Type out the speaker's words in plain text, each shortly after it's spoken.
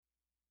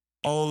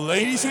Oh,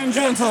 ladies and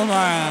gentlemen,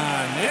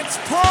 it's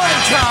party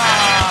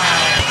time!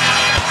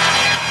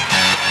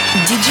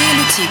 DJ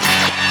Lutic.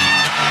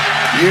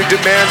 You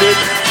demanded,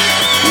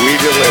 we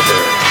deliver.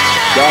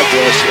 God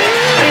bless you.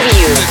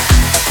 Preview.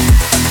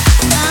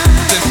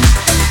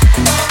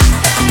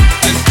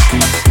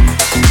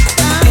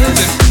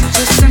 It's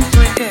just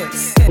simply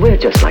this. We're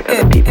just like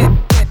other people.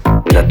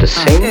 We love to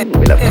sing,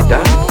 we love to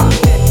dance.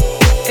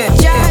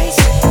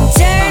 Just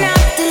turn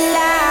up the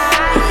lights.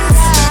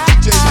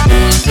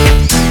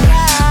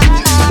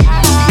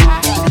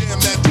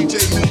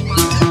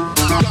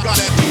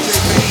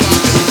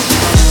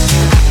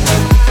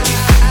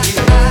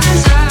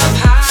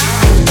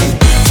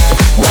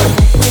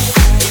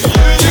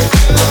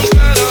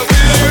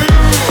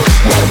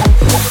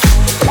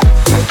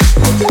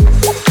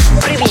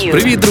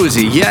 Привіт,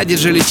 друзі! Я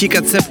Діджей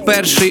Літіка. Це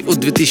перший у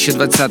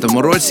 2020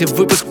 році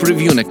випуск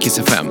прев'ю на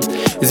Kiss FM.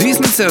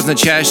 Звісно, це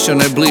означає, що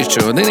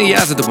найближчої години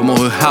я за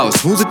допомогою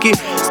хаус-музики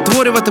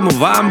створюватиму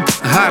вам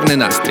гарний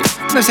настрій.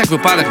 На всяк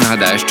випадок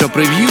нагадаю, що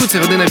прев'ю – це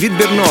година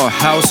відбірного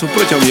хаусу,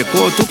 протягом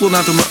якого тут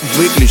лунатиме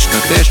виключно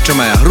те, що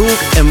має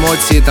грув,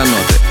 емоції та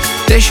ноти.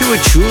 Те, що ви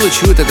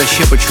чуєте та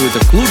ще почуєте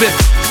в клубі,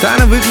 та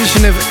не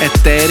виключене в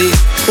етері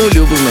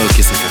улюбленого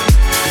Kiss FM.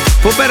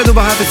 Попереду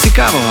багато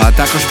цікавого, а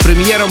також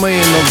прем'єра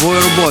моєї нової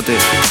роботи,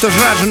 тож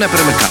раджу не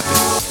перемикати.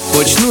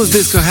 Почну з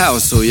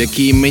диско-хаусу,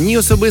 який мені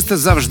особисто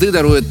завжди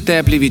дарує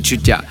теплі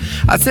відчуття.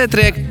 А це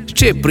трек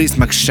ще й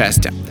присмак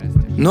щастя.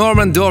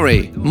 Norman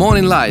Doray,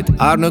 Morning Light,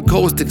 Arno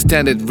Coast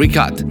Extended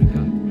Recut.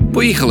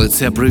 Поїхали,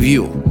 це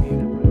прев'ю.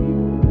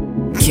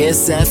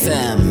 Kiss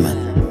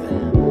FM.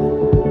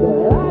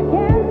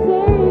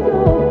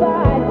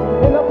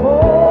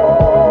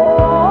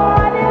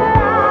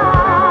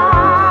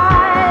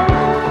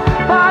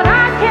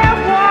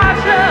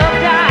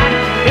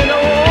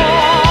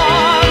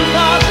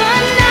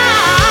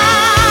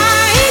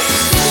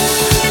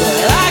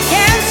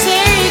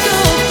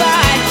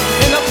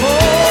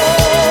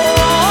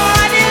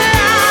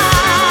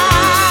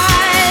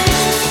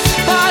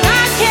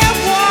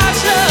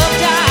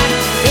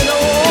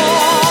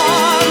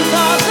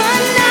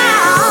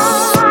 Now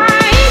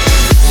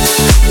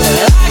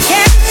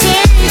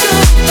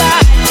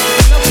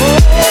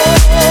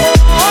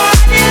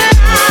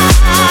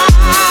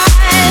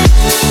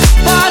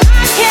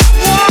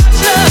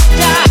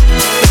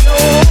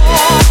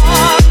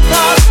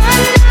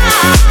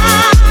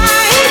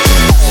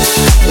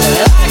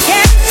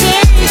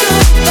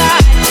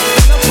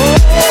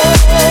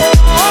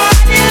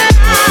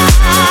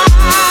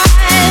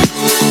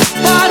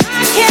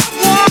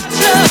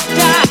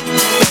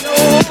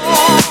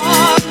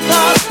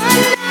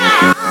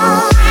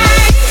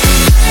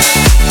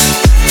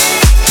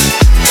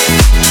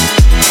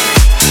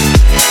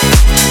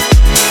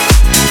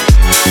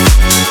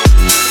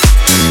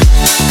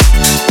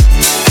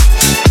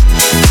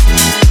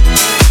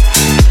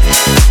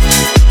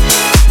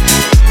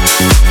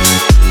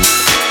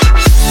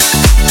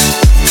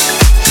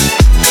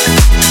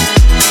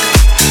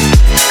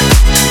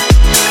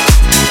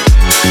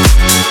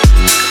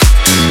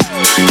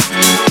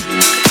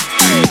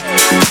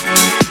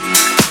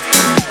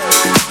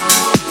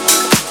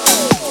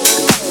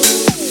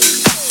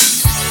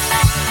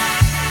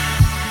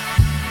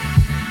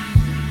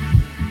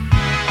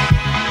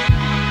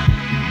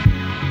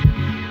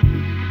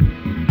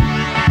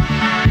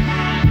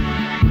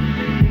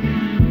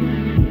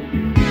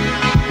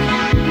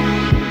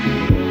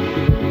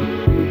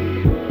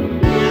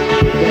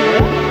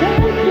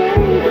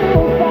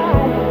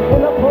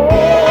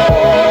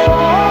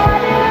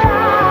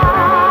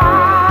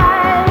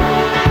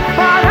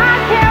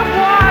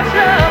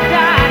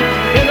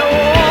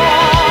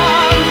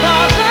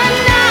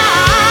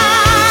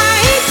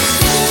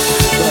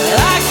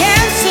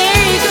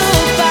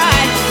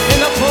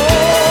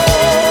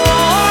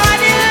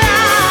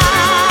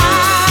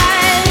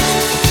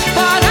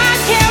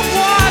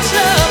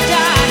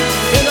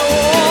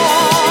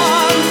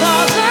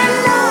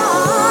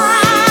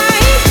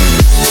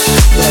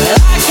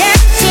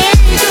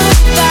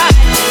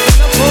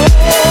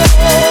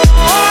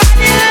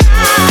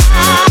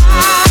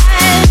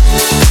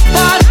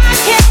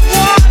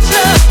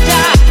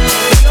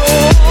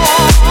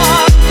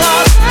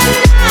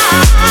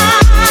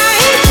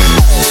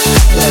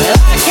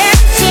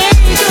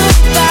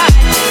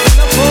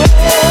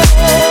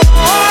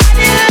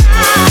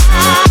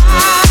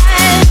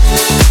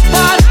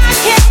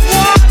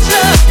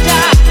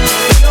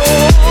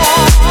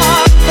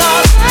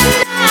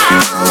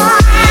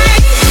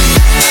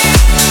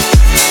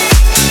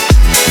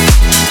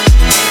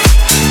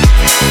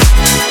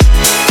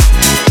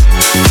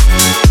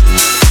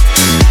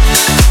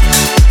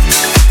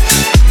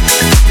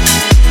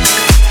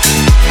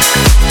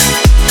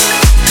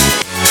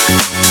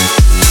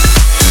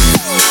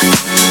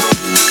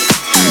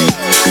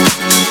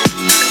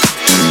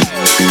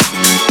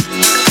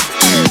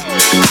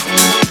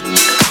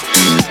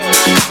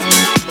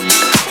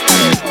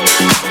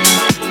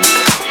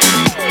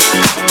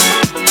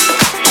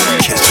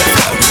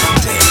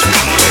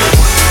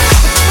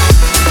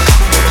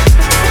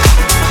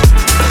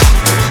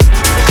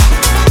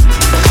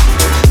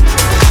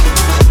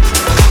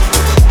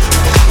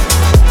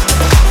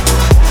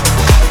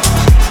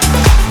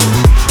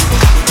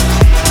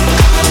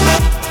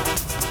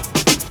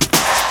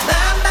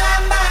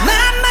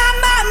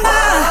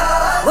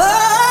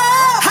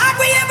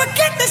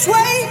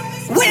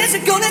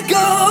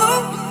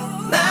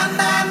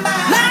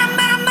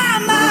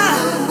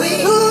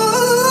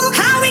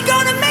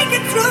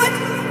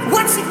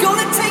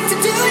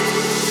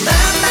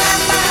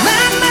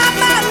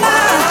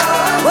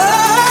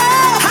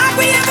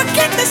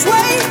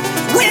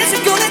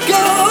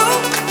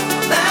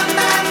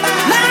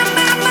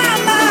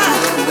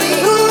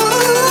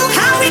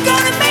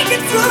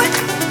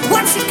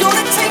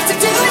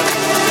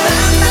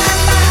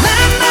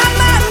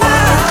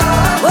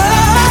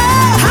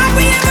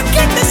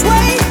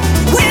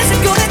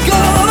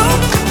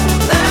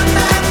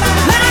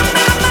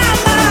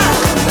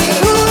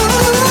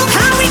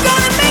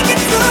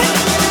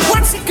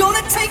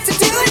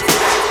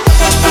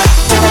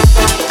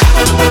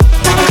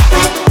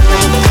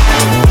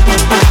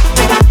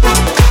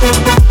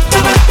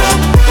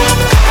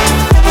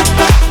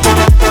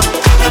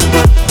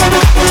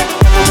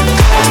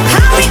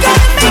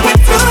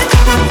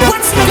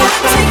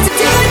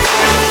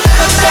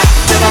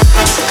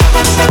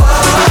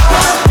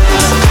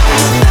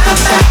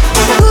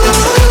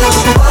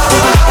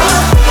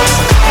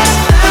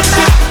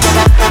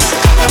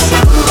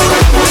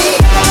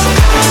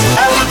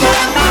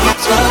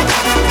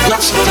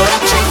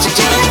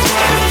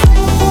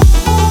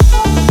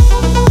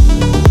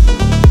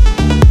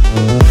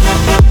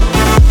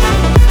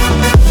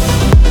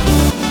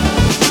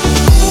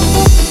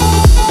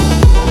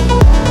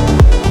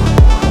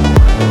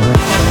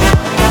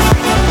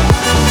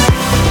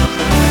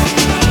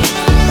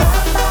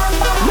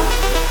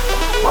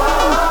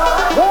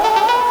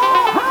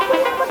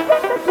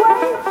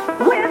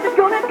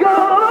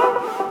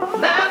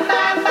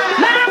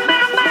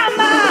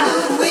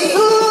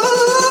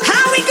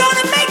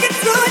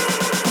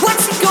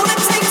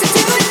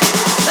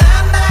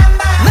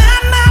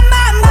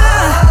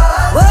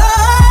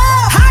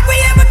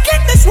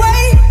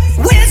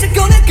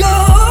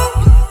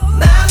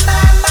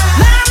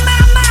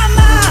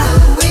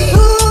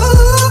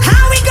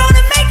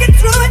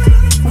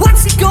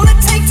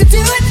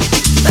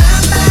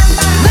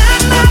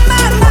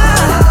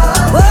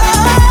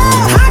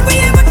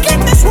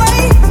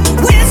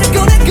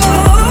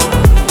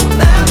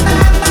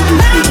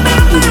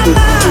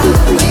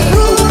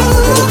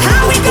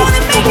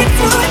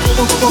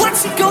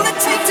What's it gonna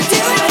take to do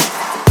it?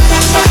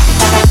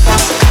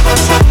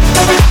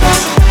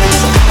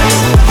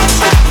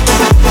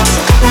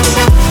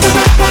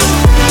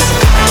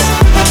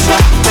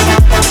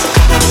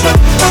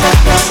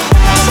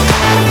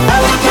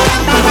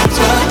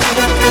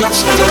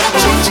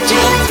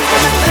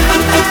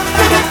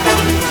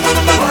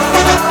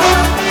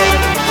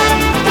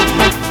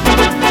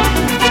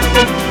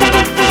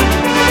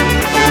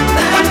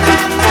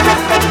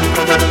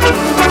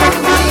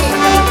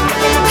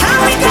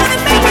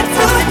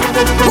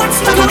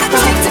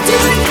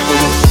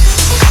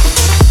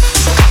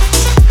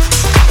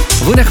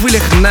 Ви на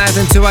хвилях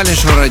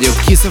найтанцювальнішого радіо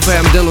Kiss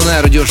FM, де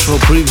лунає радіошоу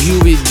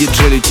прев'ю від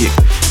DJ Lutik.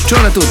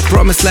 Вчора тут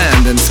Promised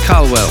Land and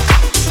Skullwell.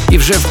 І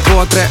вже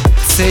вкотре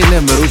цей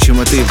невмиручий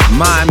мотив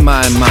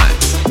My.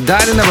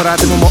 Далі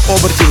набиратимемо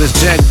обертів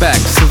із Jack Beck,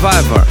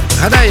 Survivor.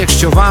 Гадаю,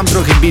 якщо вам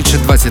трохи більше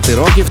 20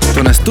 років,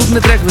 то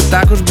наступний трек ви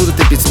також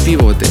будете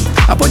підспівувати,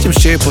 а потім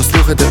ще й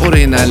послухати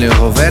оригінальну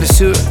його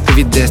версію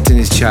від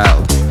Destiny's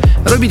Child.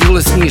 Робіть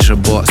голосніше,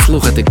 бо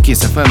слухати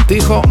Kiss FM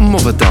тихо –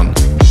 моветон.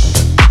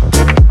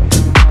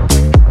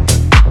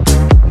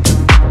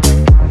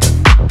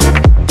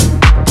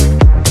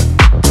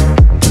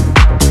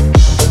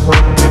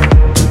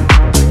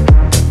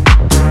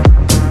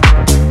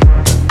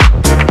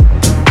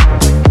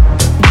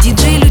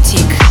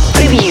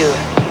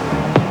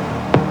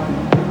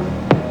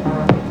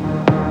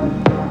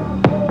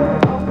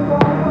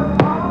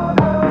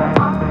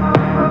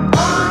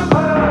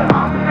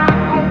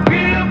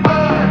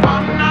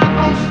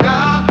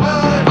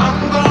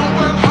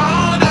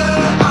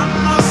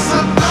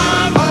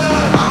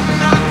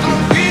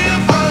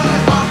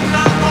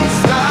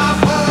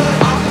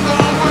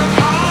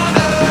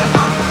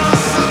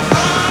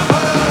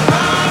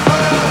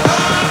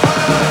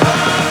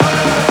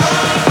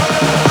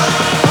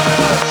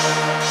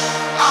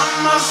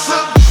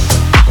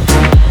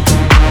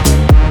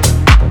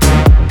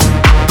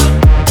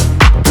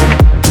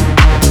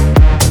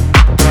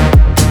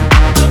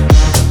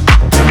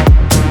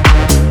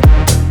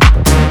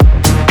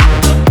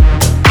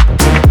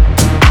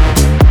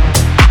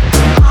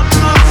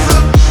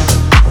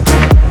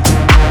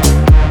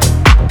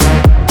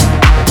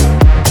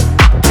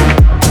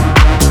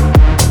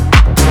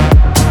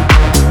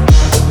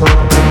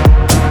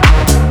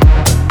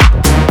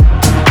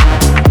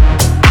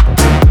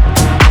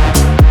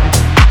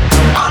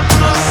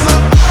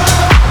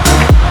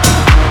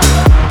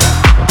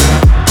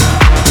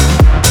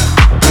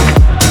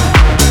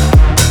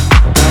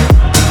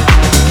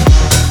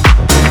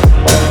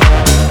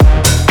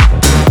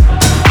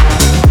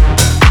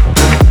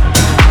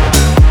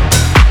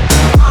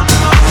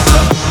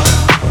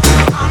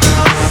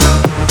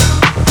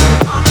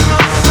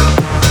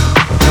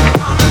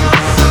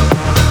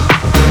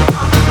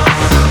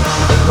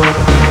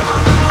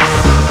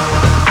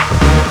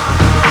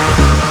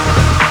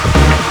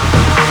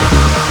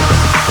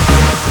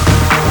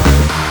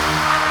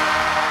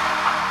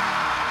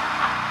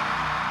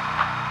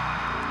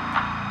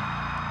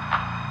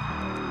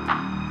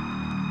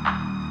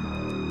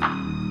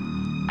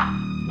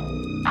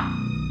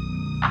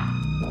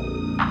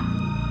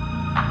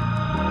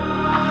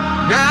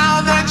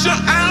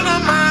 You're out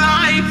of my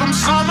life, I'm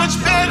so much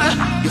better.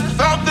 You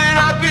thought that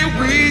I'd be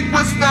weak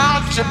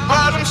without you,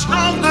 but I'm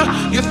stronger.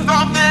 You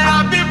thought that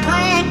I'd be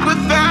broke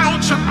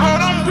without you, but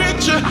I'm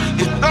richer.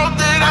 You thought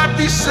that I'd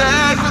be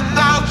sad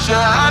without you,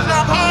 I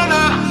know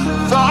harder.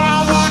 Thought I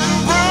wouldn't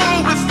grow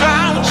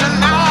without you,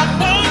 now I'm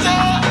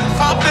older.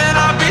 Thought that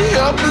I'd be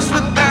helpless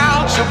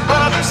without you,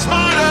 but I'm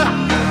smarter.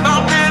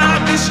 Thought that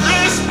I'd be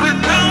stressed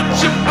without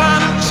you, but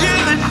I'm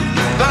chilling.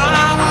 Thought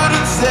I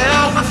wouldn't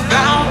sell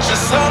without you,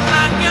 so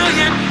not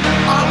million.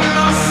 I'm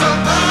not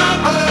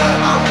survivor,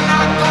 I'm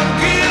not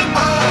gonna give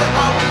up,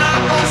 I'm not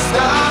gonna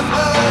stop,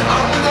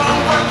 I'm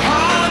gonna work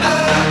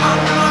harder.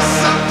 I'm not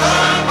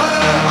survivor,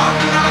 I'm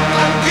not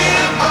gonna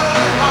give up,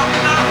 I'm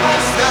not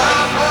gonna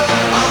stop,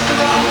 I'm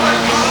gonna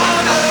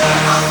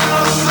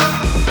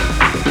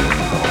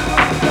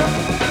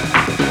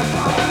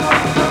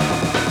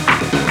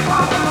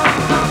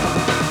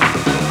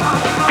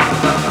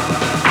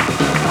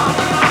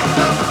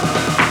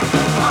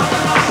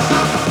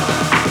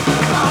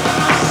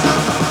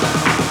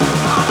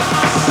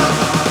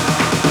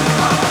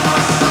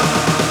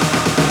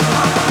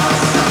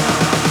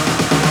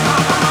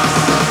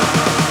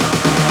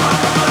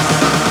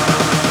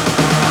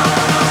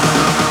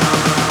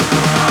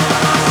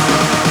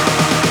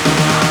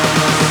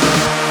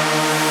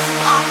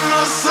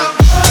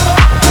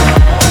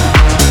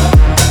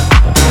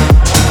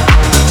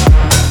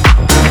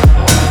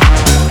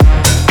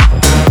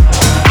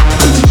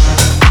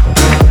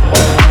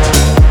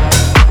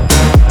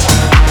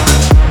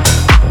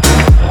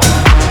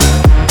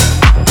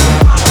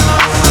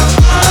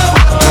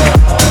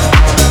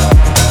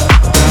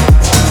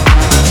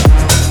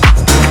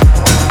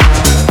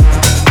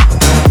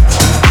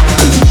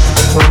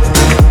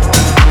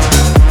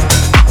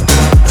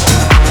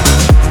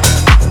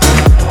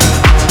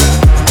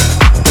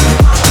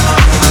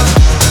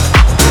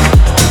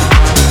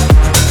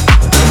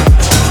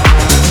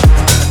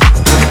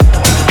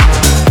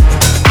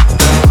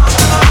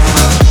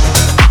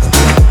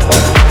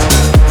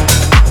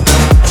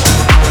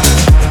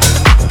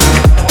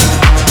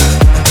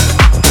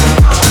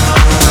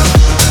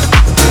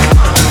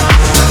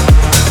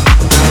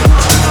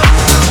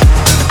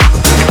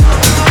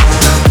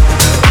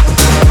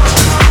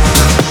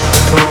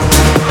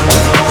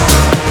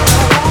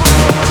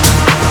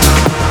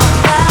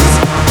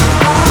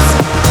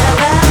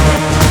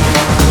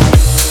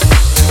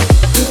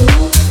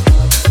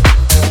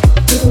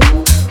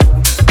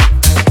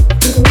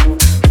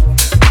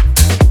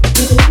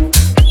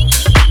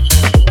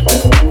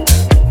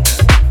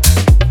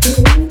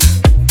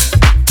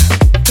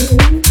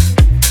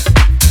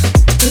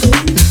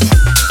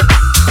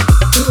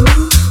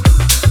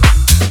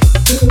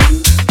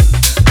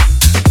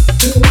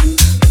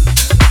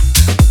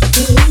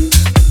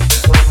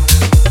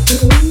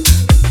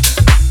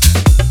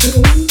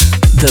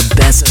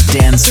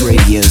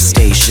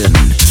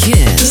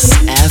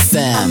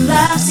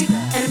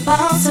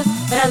impulsive,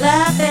 but I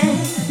love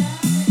it.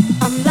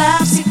 I'm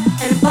lovesick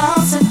and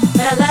impulsive,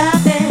 but I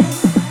love it.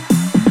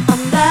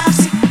 I'm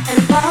lovesick and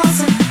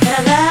impulsive, but I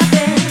love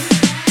it.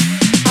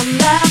 I'm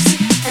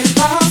lovesick and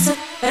impulsive,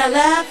 but I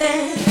love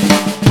it.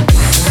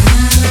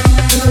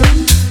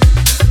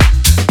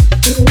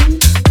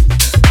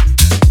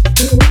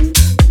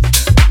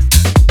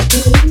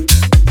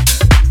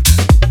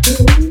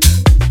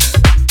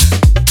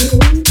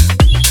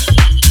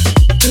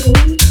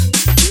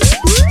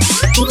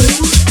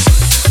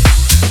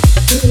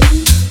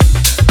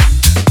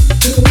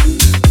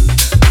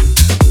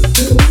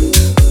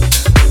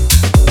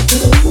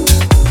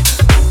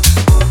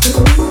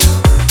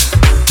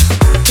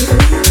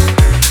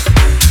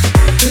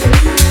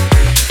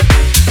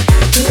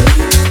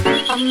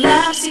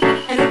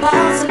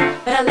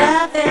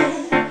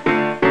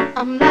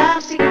 I'm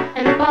lovesick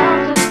and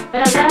impulsive,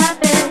 but I love it. I'm lovesick and impulsive, but I love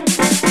it.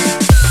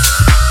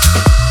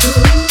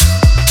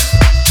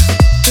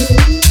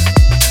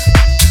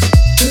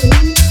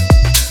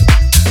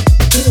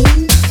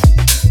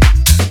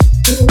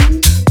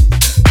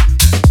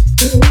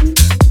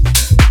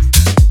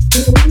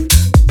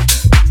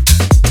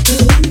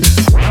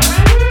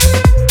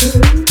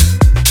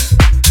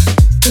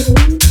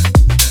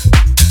 I'm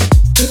lovesick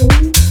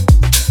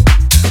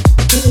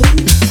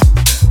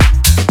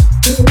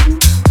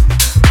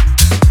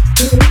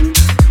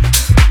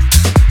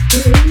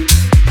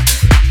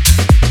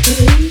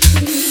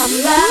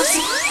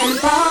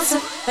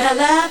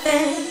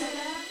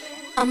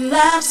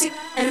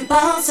and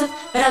impulsive,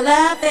 but I love it. I'm lovesick and impulsive, but I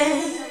love it.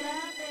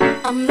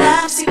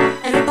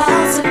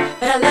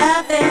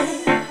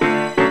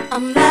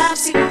 I'm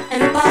lovesick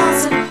and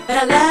impulsive, but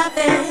I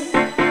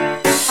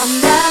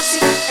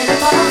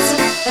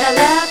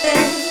love it.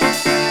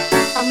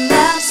 I'm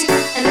lovesick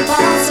and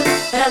impulsive,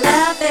 but I love it. I'm lovesick and impulsive, but I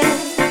love it.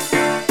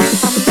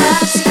 I'm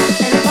lovesick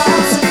and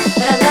impulsive,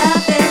 but I love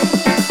it.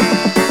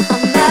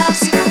 I'm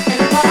lovesick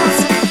and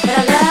impulsive, but I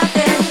love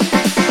it.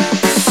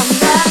 I'm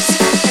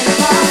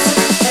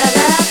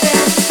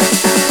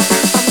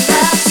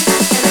lovesick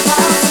and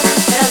impulsive,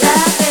 but I love it.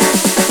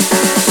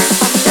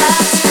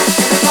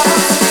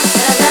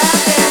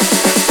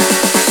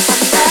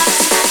 I'm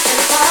lovesick and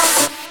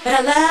impulsive, but I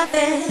love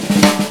it.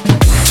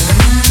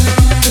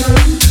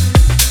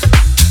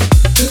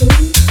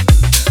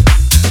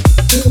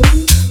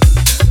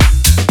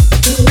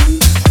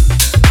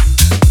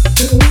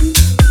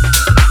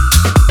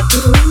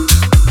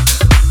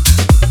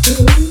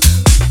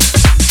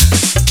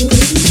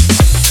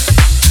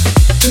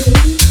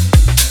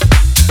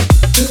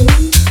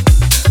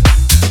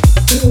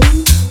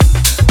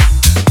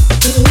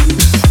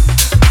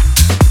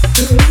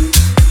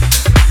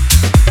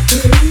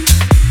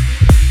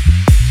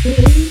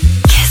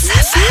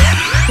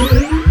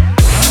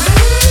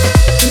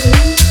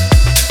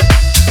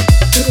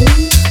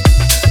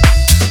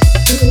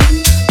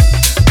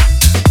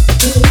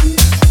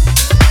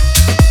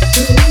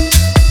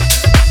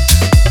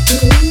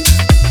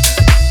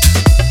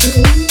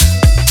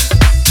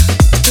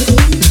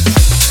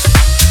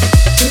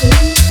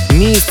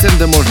 Місцем,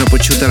 де можна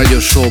почути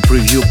радіошоу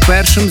прев'ю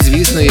першим,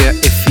 звісно, є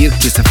ефір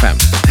Kiss FM.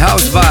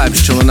 House Vibe,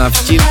 що лунав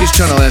тільки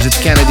що, належить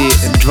Kennedy,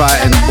 Dry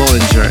and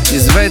Bollinger і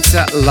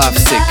зветься Love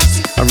Sick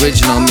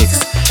Original Mix.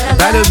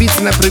 Далі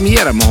обіцяна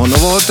прем'єра мого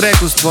нового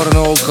треку,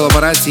 створеного у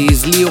колаборації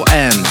з Leo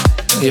N,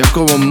 в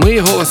якому ми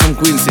голосом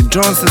Квінсі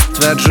Джонса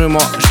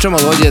стверджуємо, що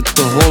мелодія –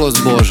 то голос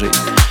Божий.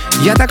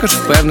 Я також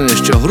впевнений,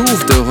 що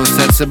грув – то його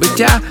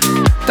серцебиття,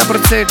 та про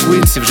це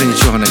Квінсі вже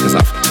нічого не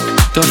казав.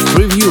 Тож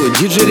прев'ю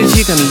DJ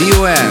Retik and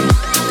Leo N,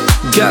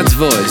 God's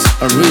Voice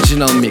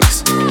Original Mix.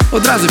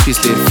 Одразу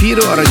після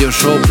ефіру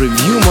радіошоу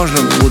прев'ю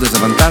можна буде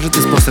завантажити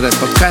посеред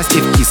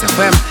подкастів Kiss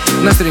FM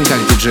на сторінках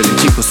DJ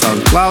Retik у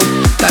SoundCloud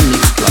та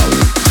Mixcloud.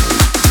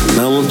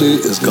 Melody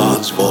is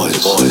God's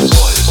voice.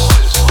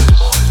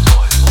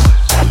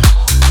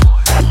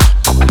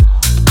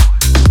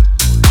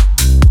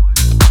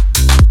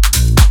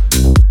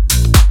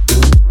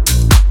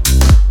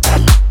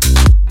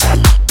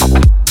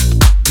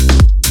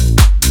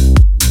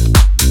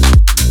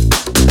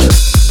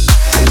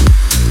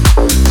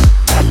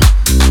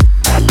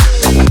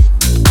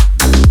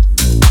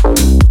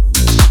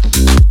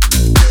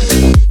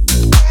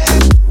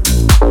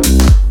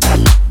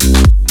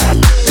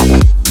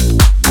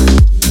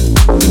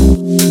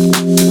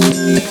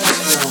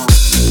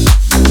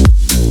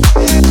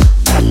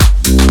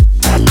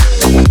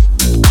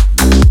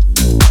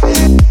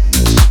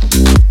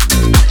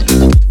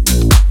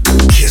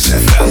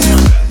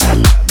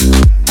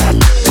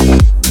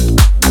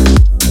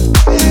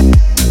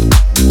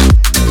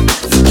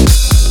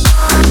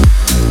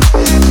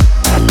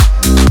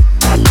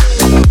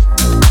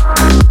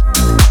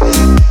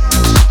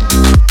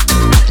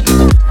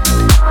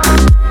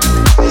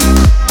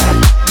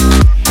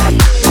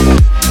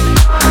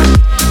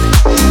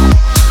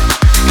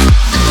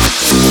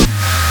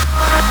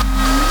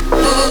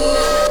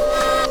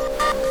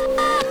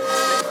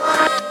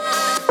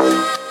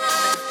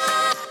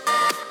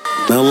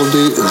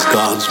 Melody is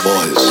God's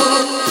voice.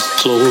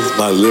 It's clothed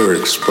by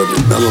lyrics, but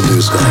melody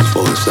is God's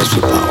voice. That's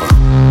the power.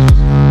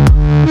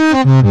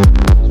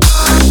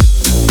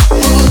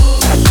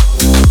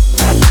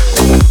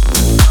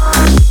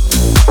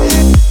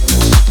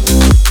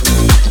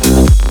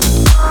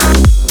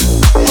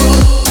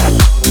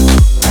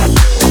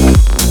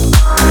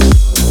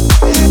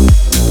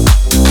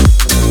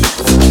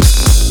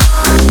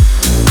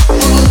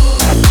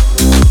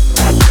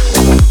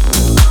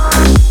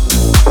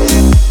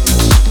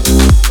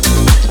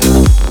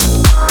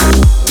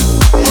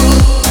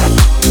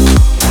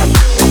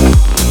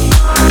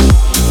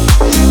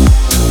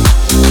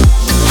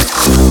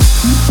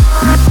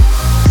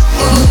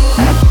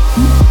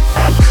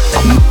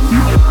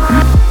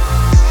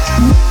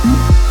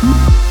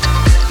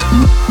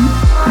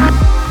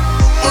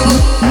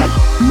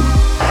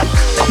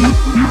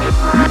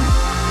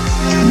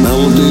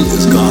 melody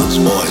is God's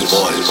voice.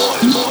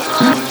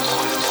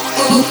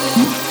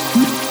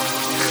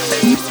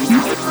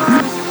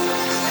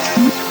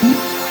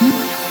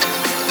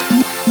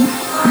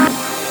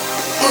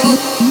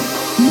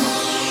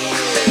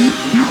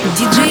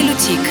 DJ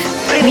Lutik.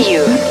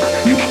 Preview.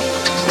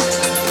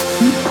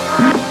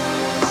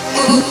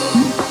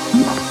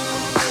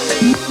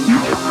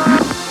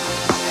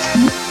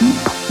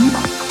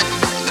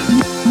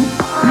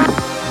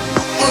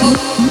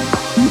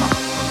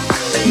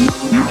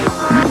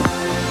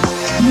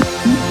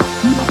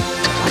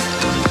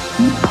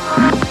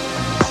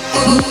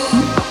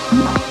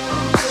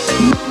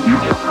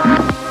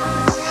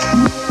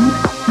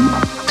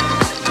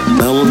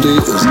 Melody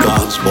is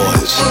God's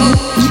voice.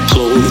 It's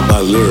clothed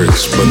by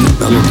lyrics, but the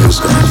melody is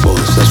God's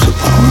voice. That's the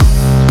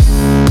power.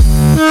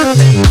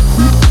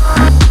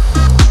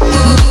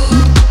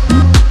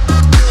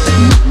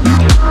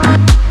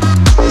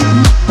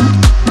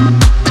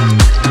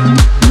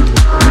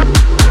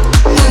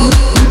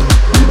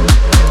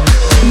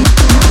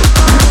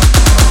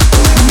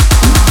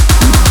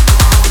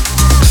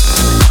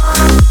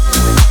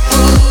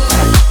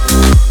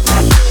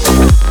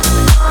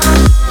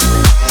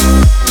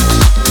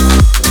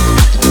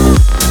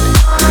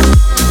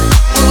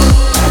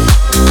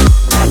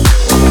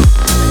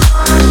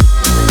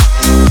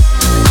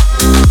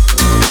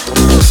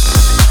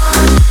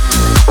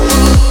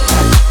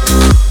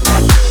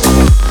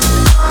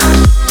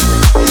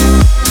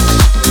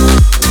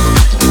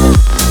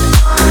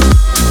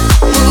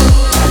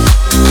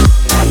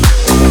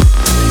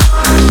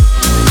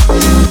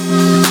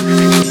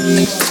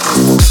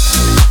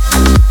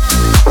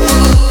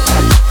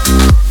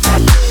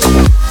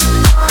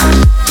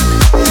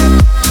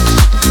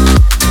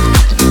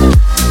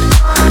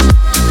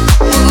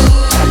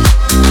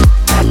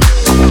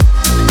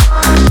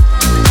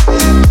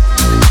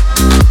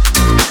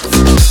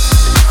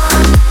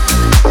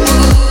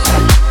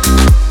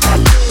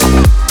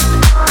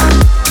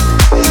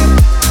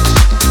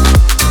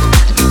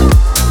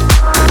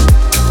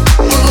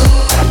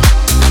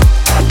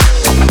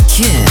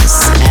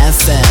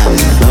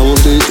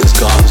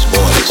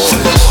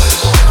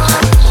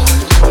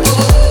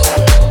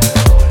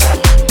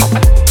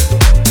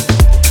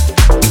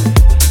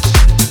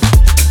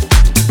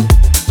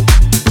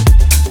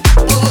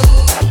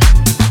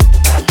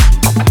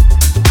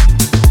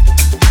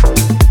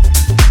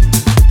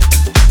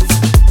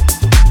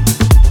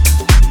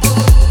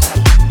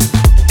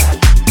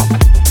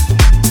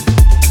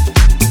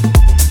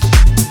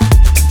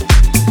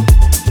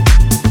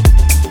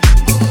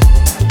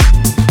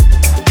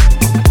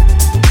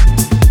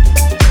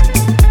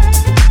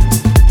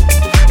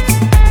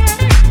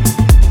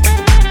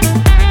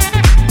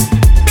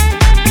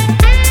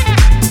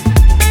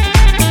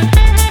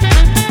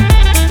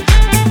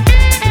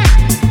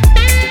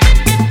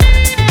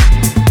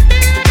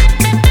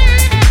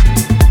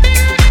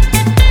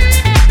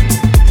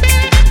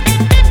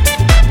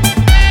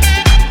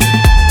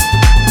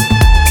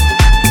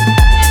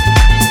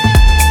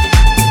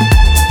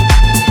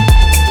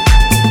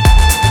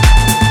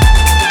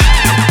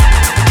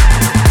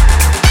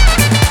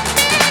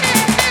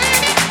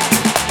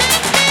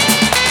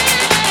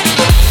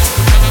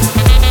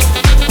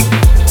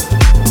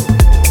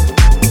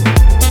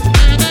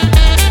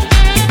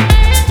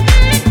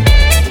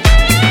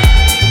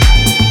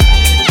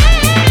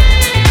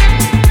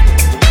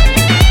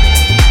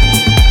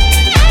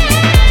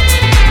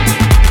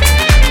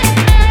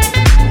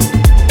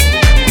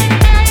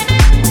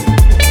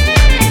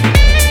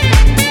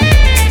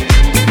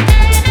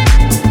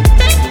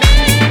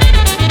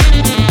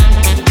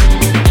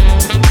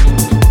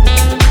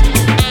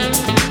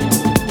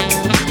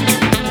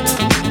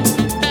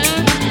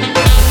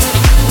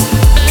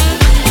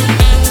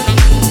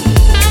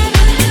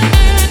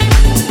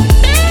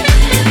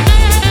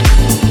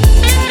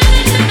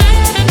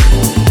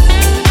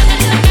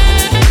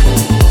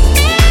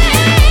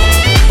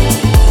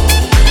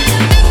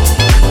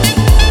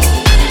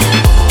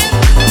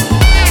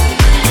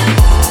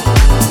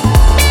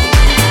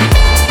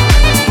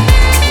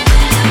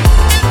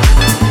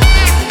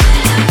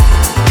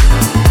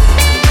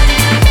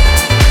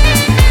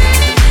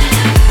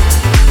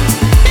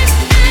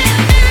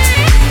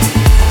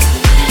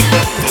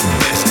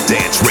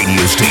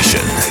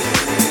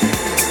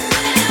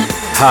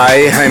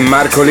 Hi, I'm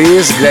Marco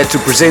Lees, glad to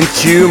present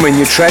to you my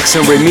new tracks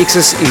and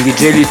remixes in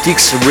DJ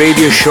Lutik's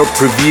radio show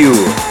preview.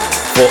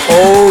 For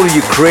all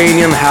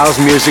Ukrainian house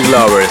music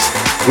lovers,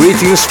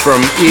 greetings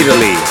from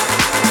Italy.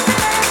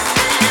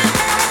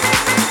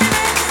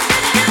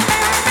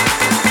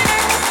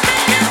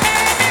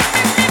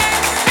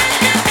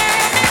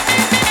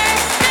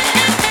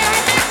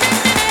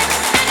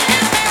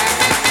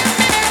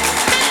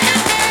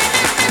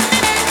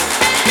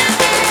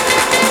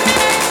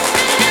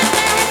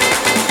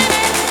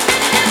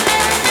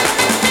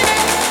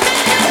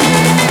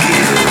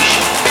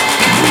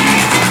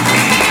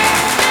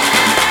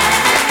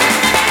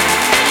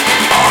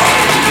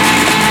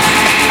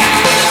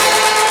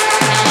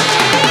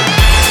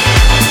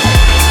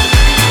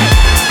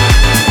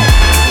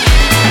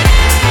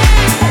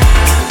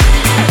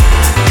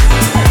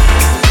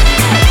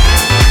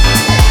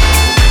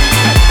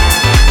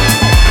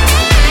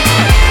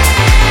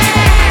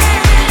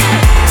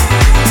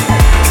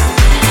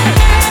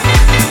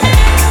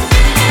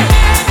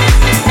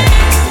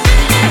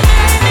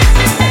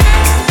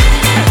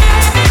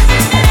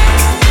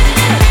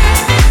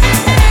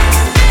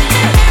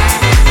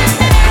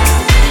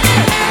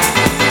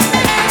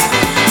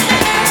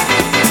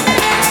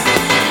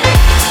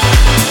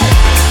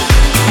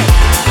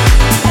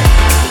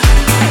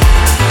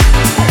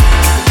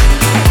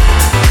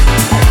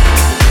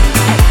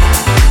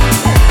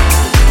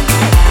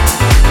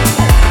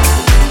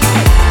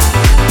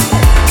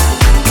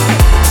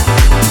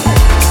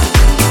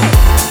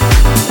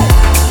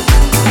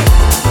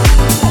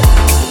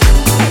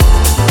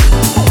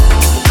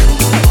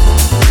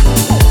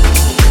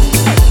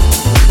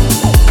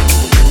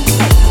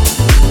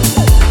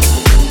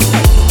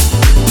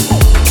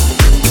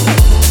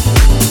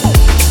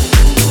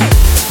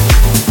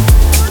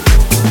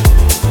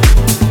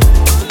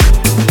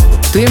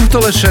 хто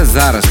лише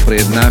зараз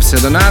приєднався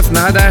до нас,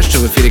 нагадаю, що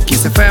в ефірі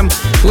Kiss FM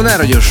лунає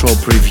радіошоу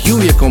Preview,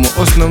 в якому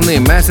основний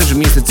меседж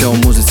міститься у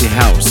музиці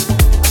House.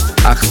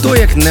 А хто,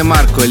 як не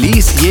Марко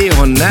Ліс, є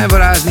його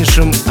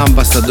найвиразнішим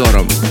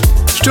амбасадором.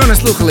 Що не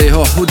слухали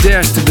його Who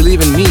Dares to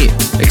Believe in Me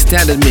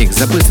Extended Mix,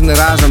 записаний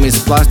разом із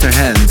Plaster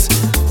Hands.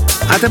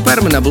 А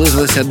тепер ми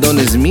наблизилися до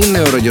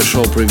незмінної у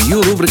радіошоу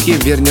Preview рубрики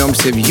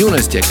 «Вірнемося в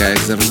юності», яка, як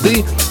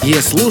завжди,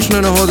 є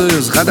слушною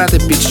нагодою згадати,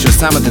 під що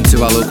саме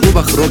танцювали у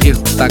клубах років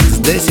так з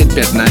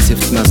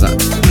 10-15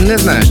 назад. Не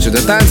знаю щодо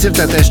танців,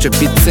 та те, що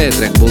під цей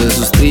трек були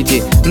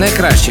зустріті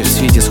найкращі в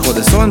світі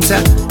сходи сонця,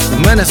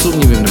 в мене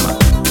сумнівів нема.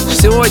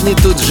 Сьогодні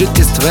тут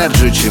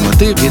життєстверджуючий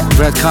мотив від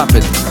Brad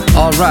Carpet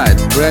All Right,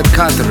 Brad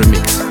Carter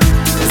Remix.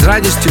 З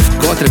радістю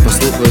вкотре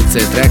послухаю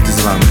цей трек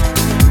з вами.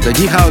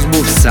 Тоді хаус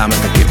був саме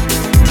таким.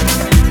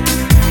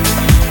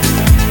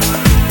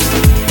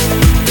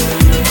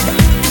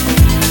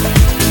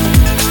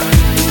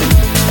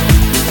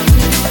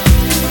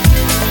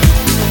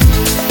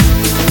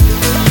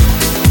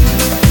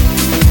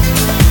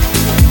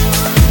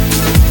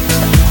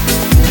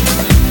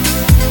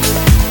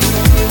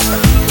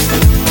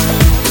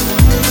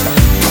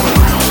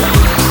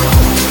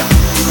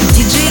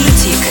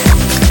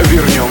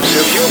 Вернемся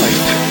в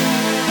юность.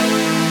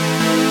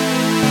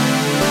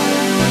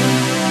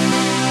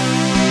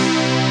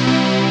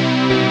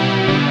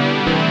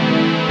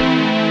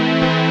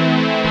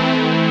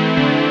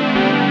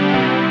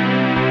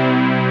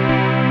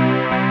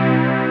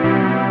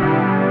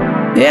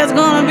 It's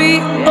gonna be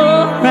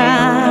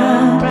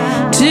alright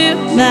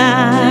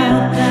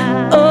tonight.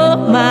 Oh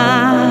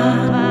my,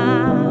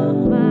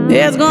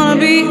 it's gonna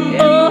be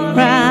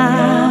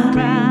alright.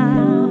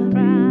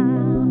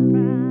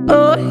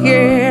 Oh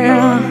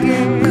yeah,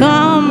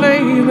 come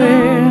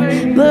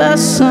baby, the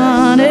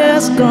sun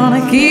is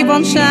gonna keep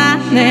on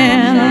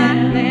shining.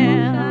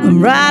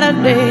 Brighter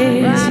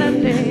days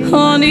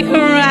on the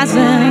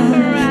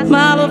horizon.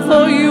 My love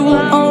for you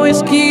will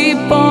always keep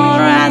on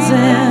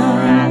rising.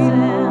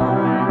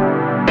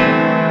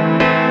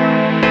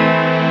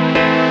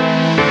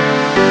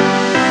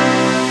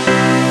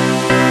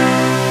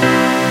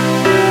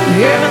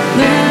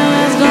 Everything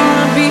is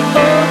gonna be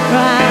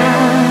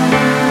alright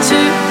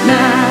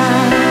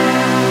tonight.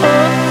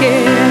 Oh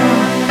yeah,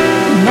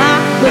 my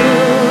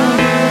love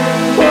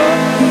for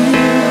you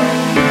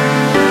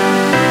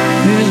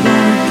is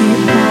gonna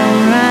keep on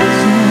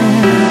rising.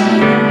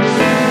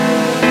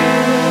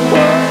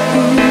 Oh,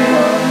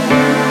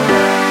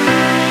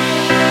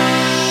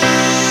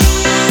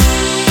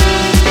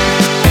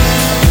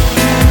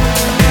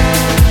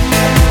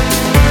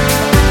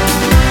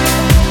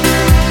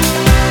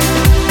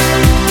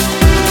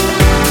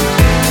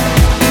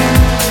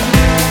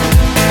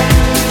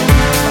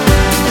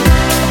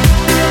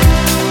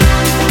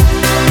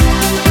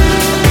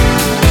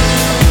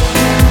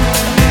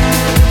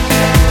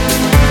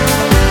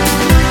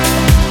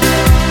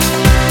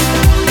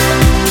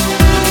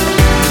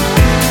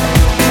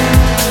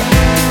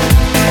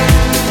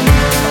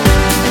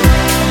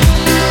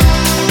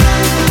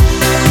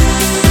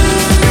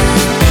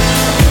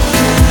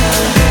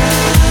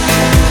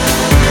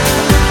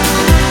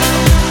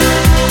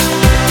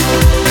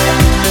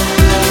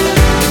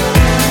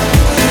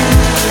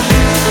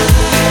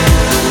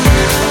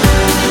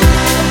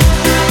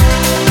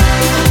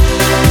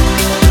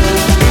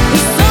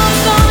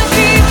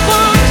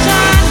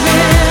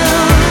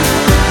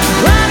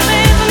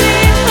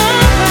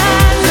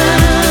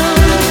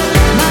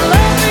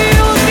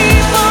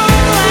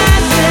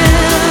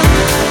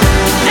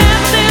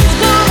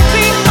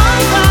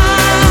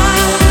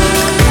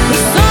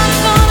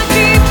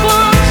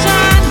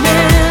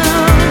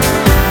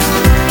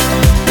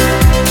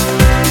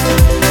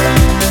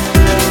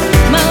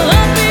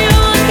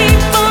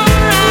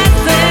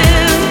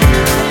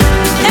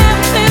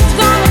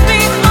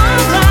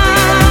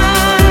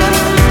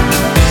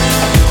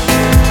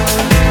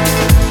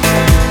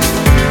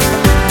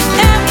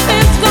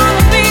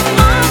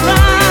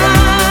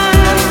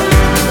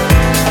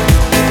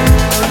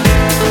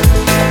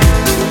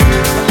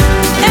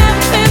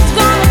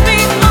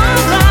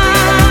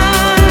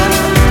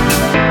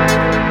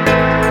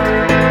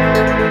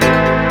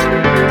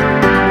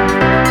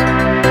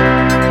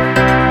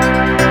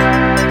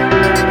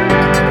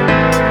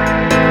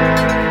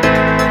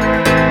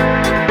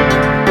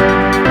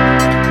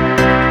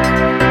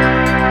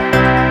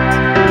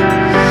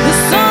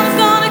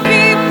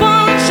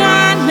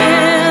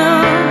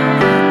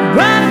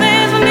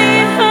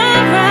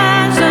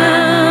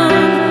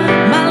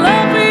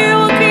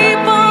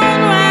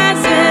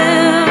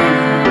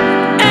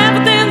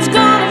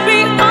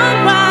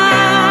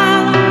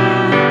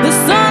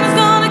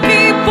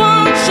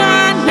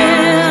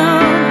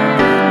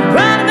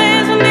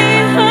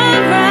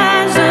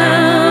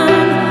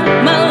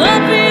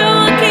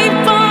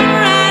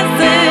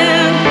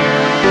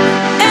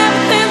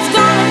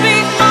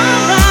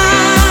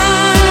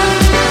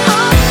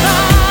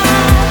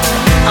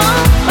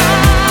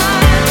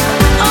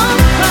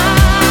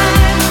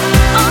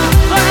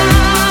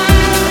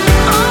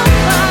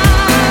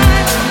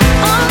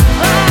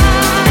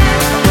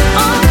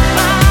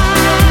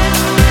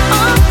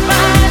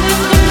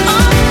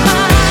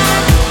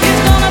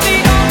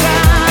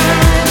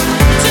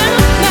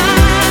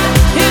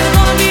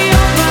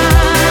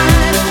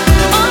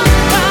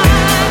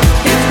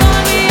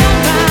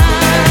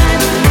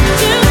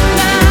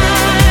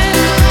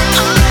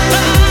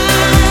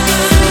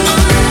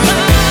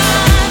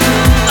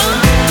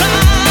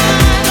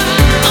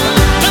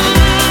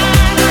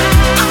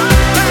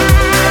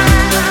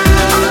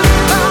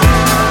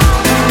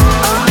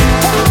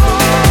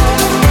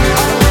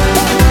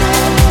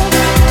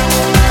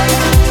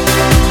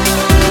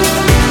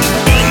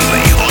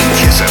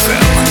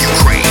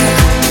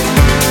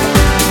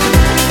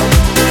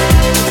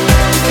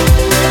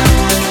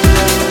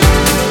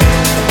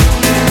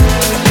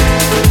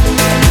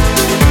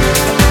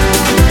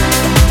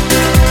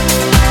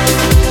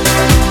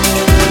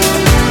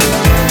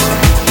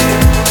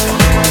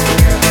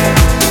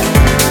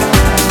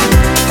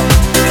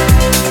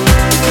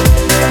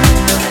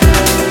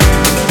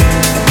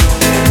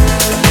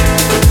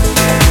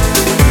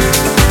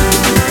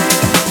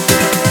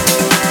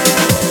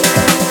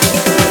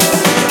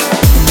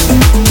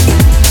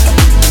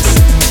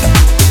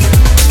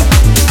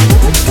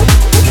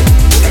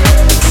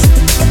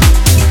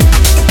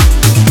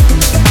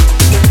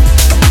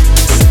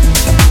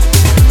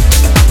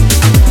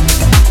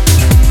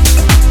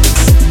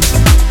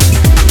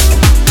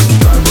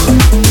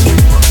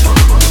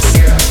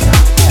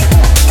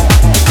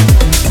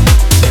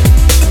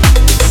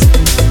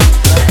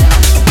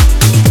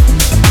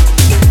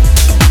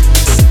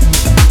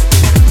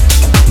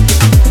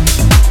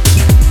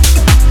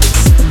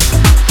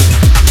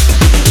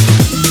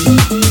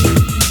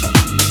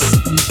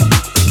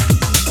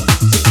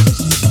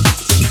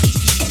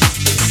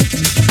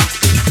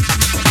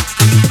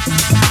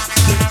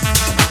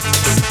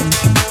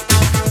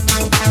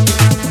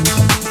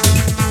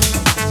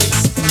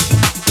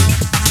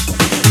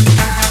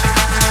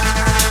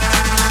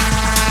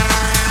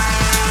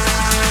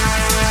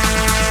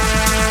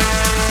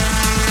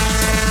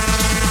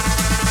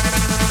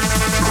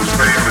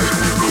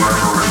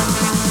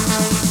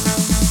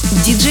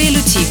 DJ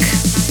Lutik.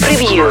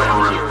 Preview.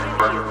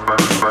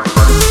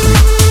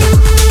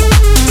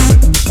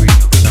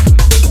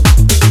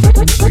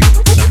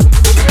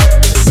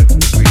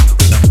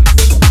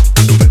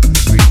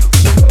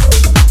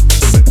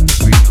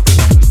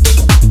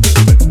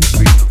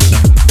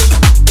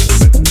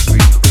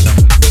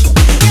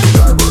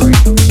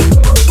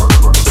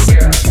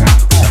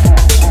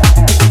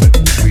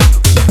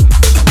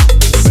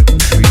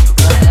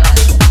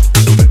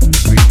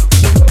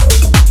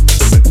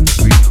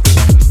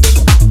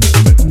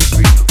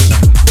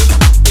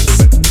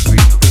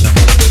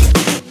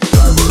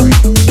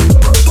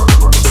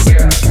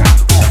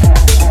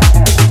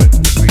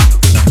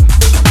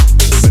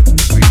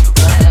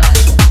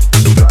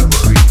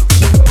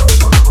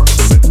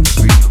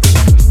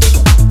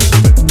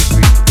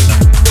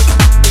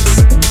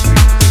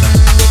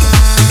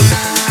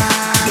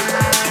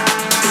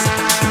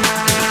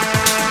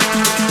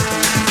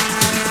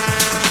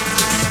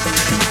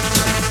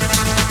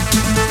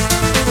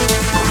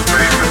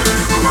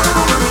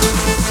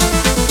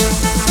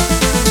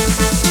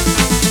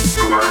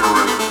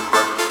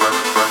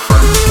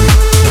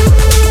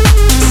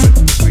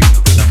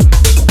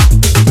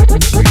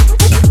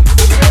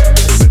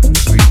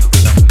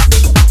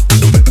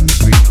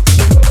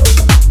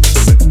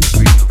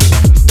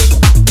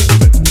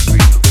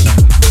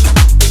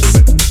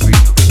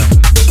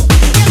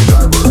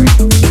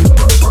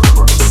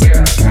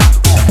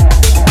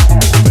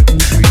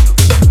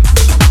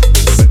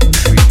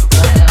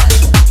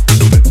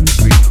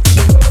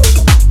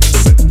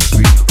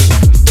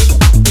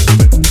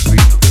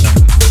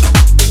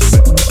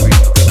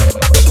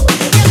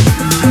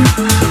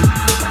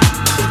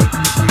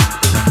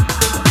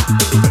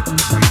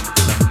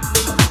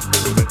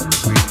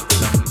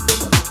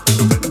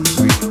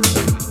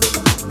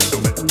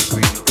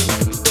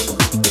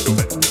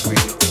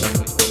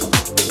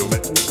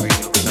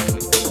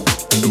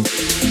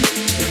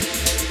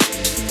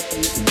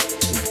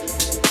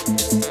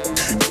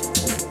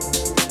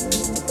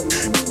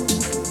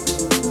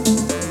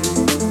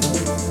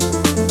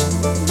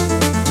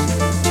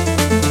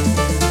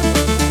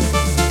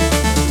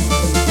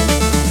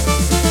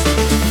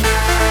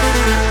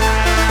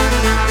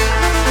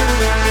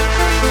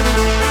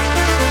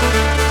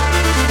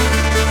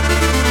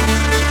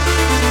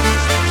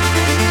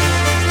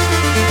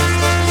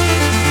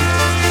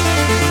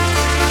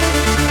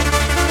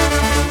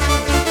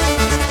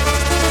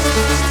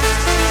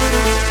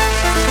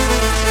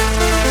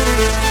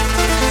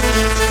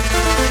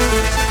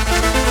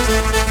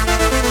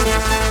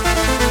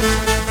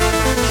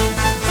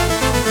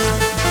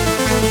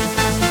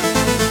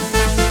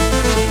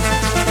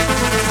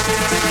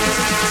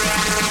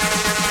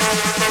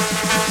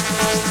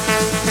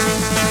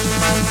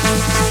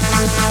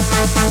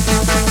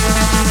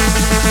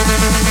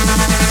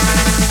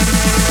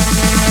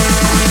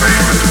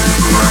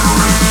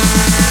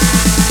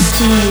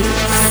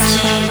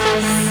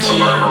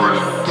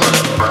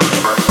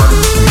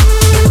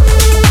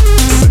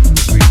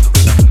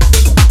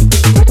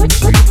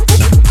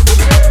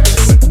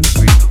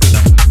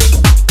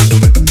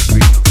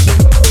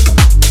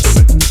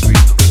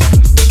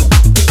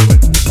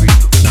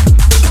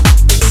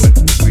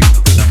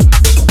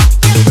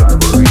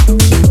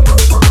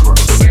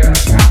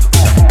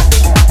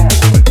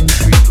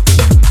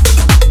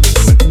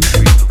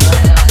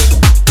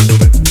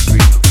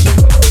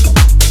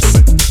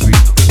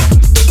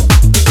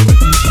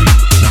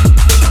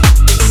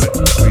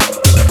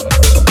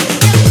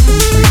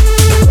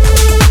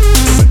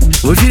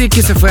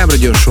 Kiss FM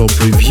радіошоу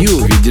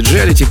Preview від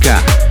діджея Лютіка.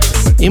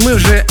 І ми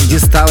вже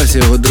дісталися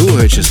його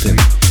другої частини.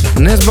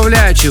 Не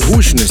збавляючи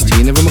гучності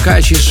і не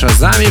вимикаючи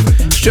шазамів,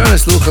 що не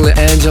слухали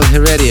Angel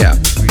Heredia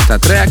та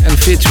трек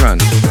And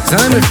Featuron. За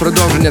ними в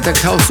продовження так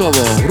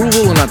хаусового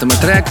груву лунатиме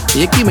трек,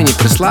 який мені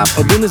прислав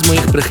один із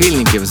моїх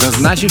прихильників,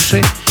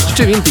 зазначивши,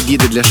 що він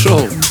підійде для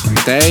шоу.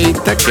 Та й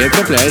таке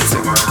трапляється.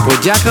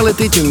 Подяка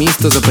летить у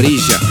місто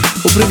Запоріжжя.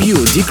 У прев'ю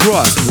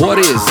D-Cross, What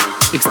Is,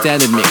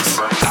 Extended Mix.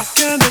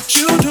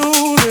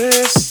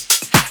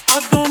 I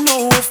don't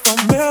know if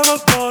I'm ever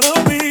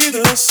gonna be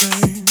the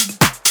same.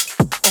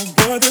 Oh,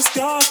 but this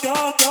God.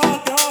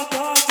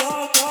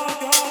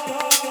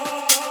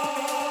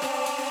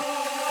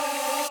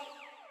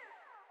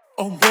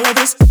 Oh, but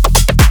this.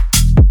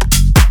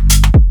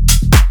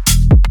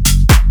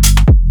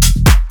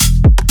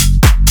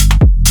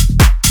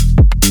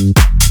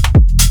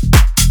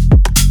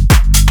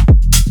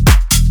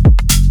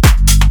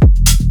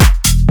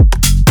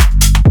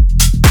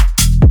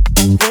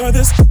 Oh, but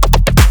this.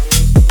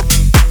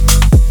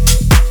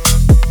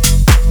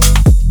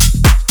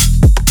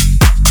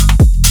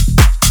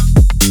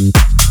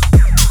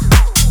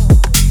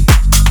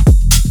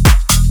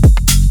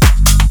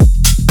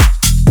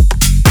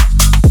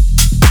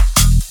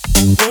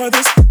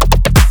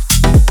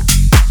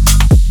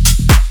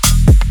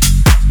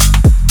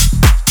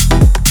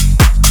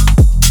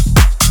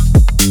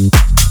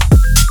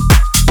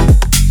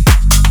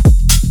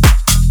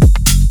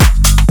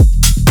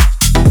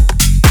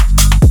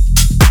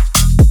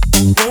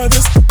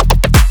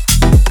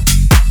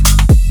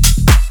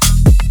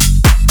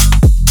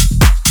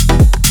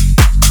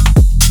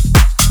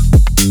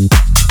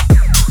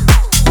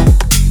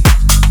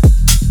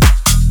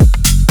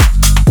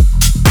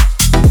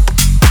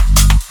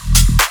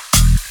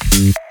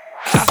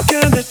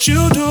 that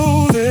you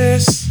do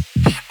this.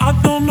 I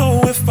don't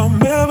know if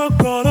I'm ever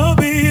gonna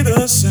be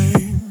the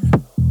same.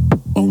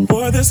 Oh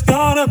boy, there's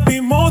gotta be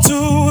more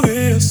to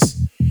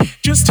this.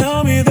 Just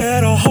tell me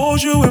that I'll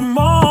hold you in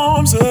my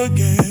arms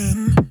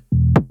again.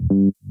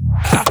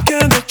 How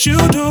can that you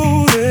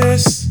do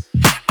this?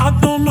 I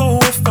don't know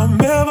if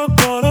I'm ever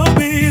gonna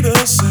be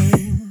the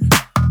same.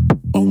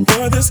 Oh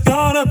boy, there's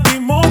gotta be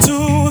more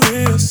to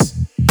this.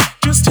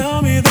 Just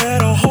tell me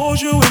that I'll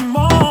hold you in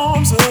my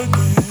arms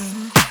again.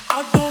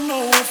 I don't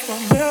know if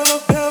I'm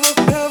ever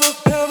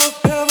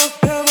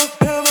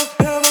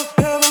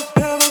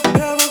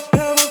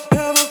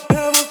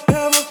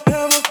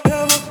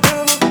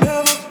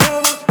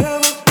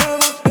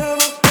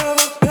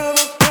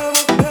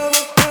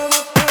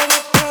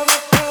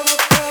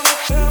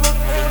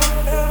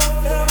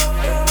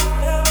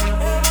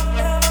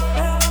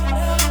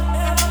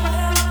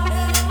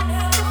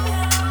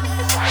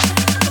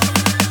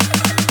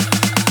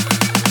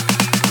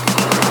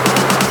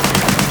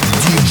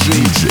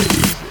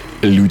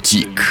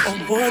Лютик.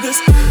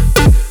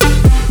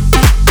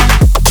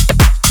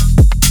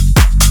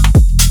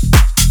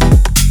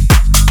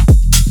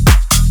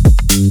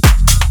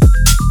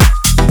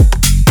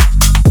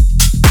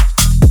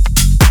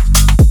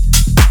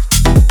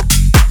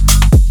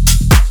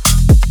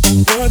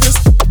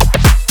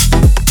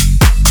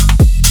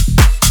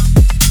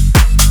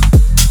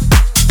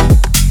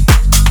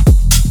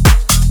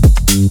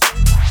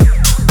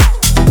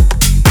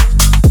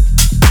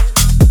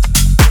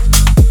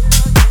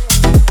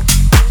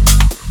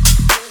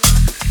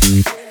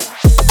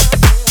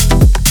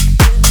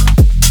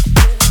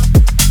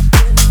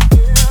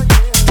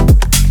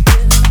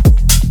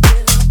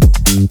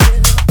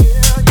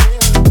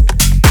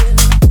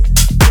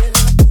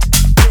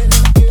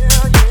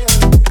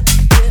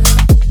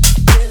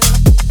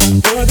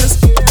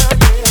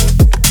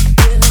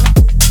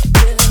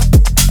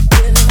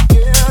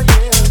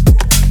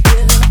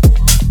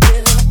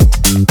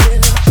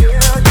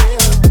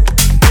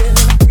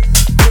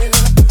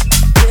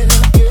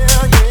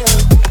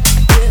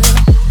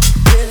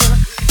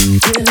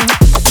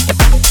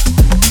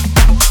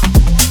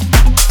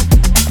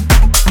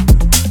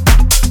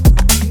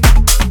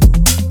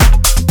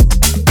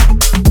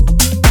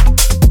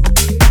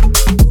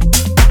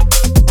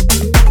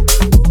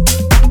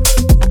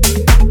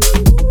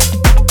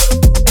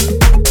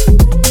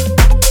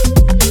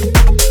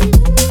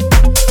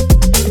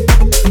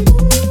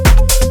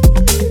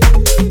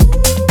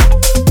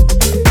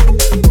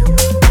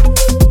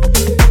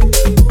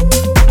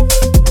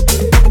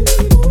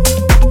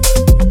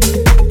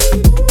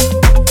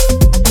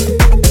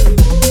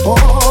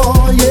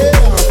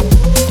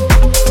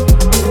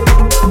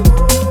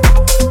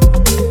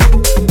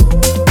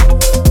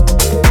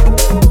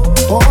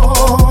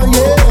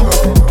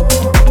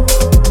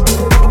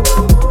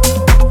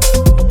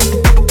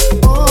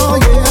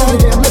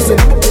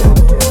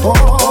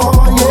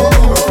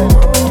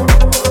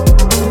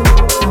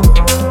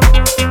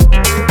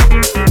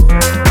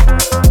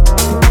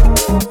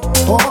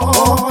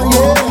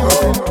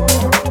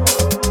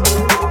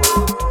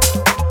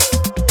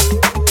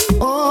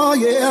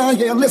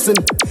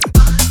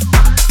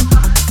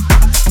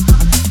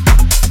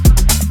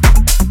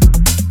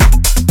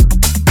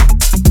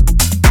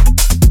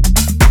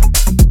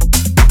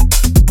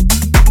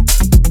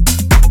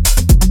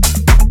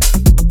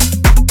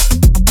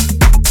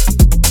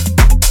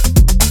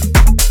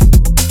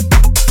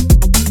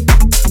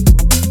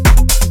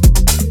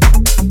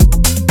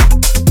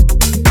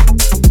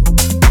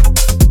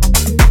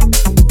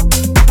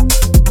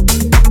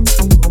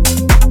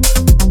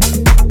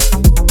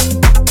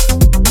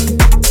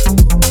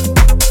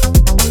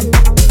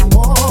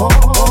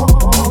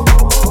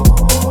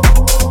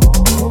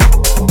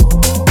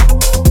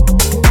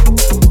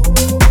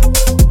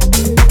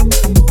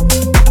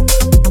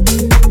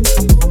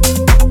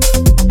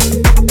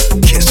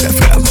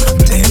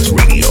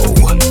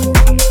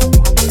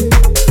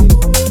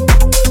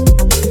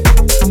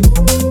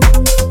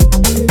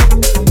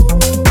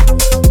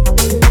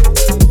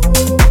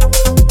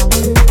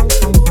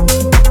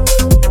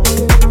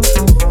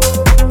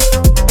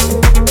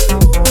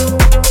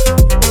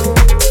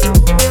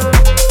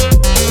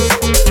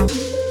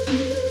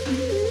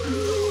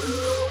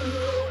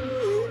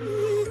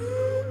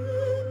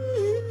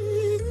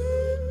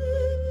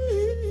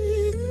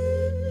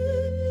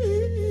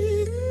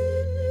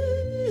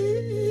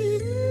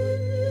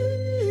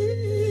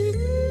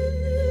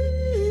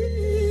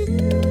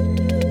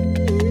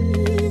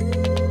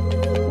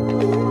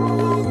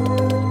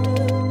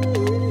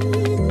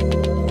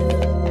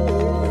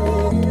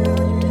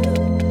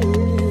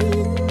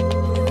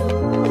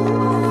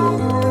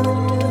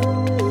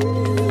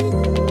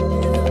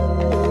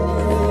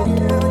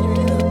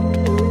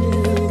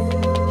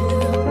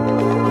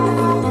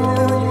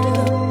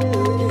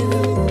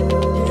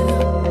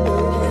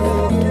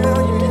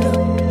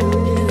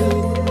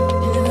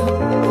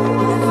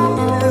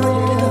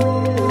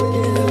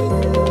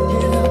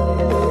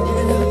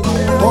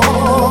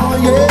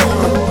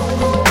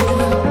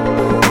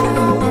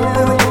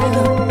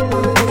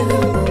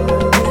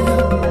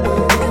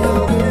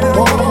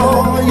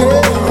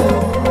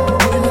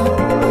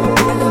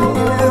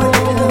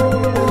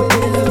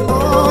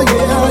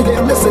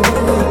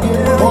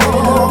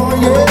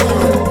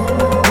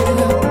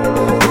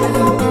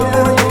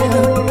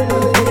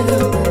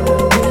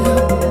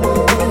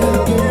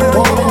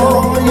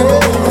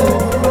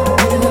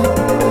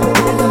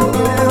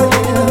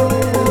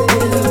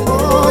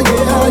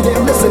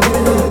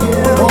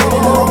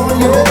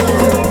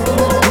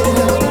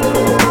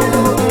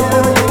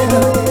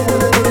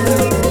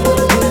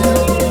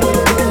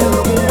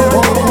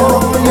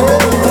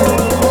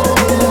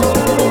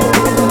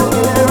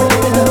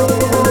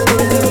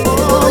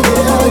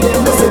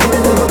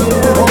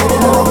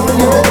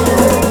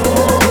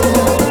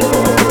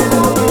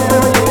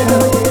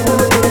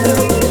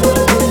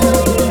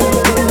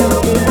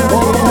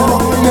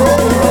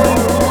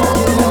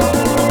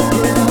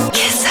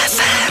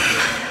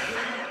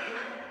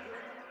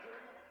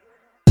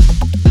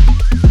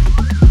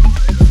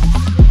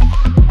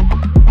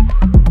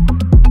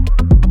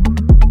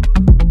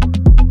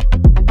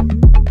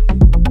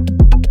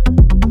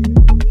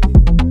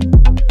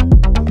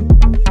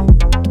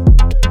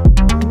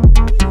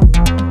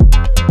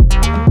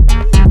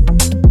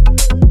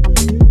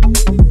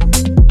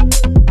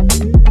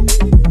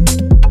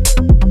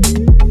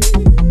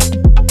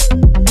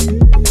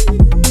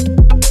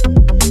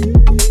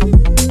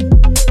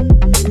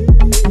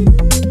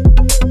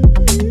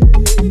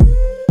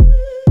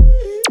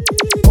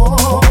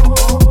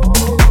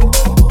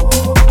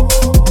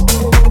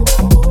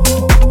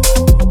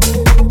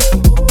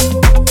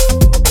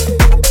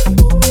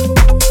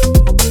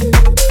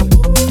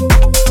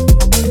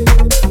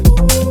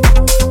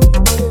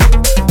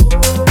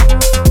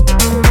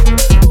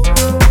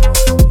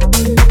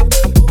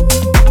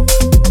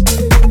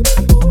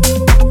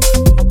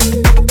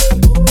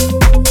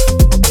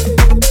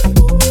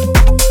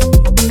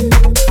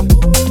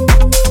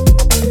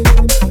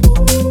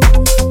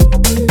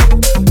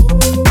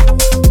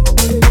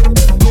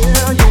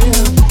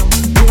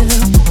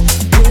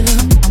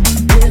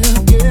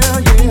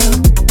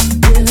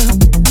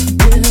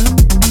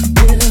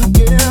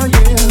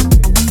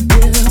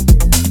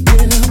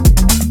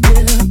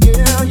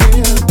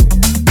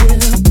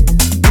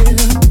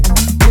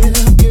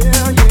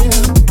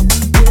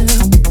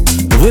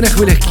 Ви на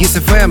хвилях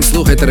Kiss FM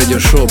слухаєте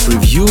радіошоу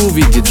Preview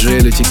від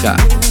DJ Лютіка.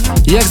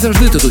 Як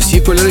завжди, тут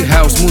усі кольори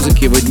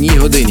хаус-музики в одній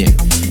годині.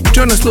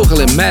 Щойно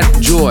слухали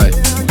Matt Joy,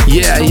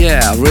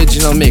 Yeah,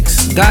 Original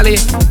Mix. Далі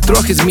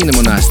трохи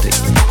змінимо настрій.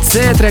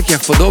 Цей трек я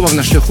вподобав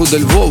на шляху до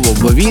Львову,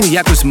 бо він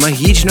якось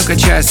магічно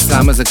качає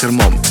саме за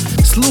кермом.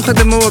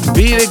 Слухатимемо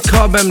Білі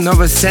Кобем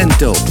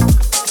Новесенто,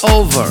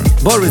 Over,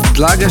 Борис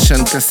Длагаш та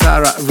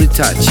Касара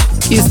Retouch.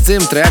 І з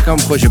цим треком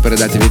хочу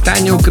передати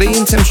вітання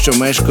українцям, що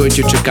мешкають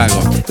у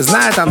Чикаго.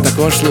 Знаю, там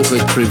також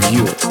слухають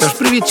Preview. Тож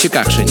привіт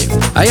Чикагщині.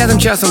 А я тим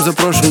часом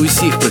запрошую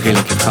усіх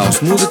прихильників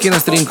хаус-музики на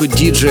сторінку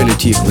DJ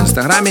Лютік в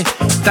інстаграмі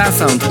та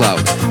SoundCloud.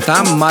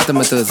 Там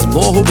матимете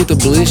змогу бути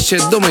ближче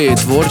до моєї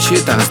творчої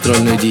та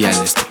гастрольної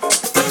діяльності.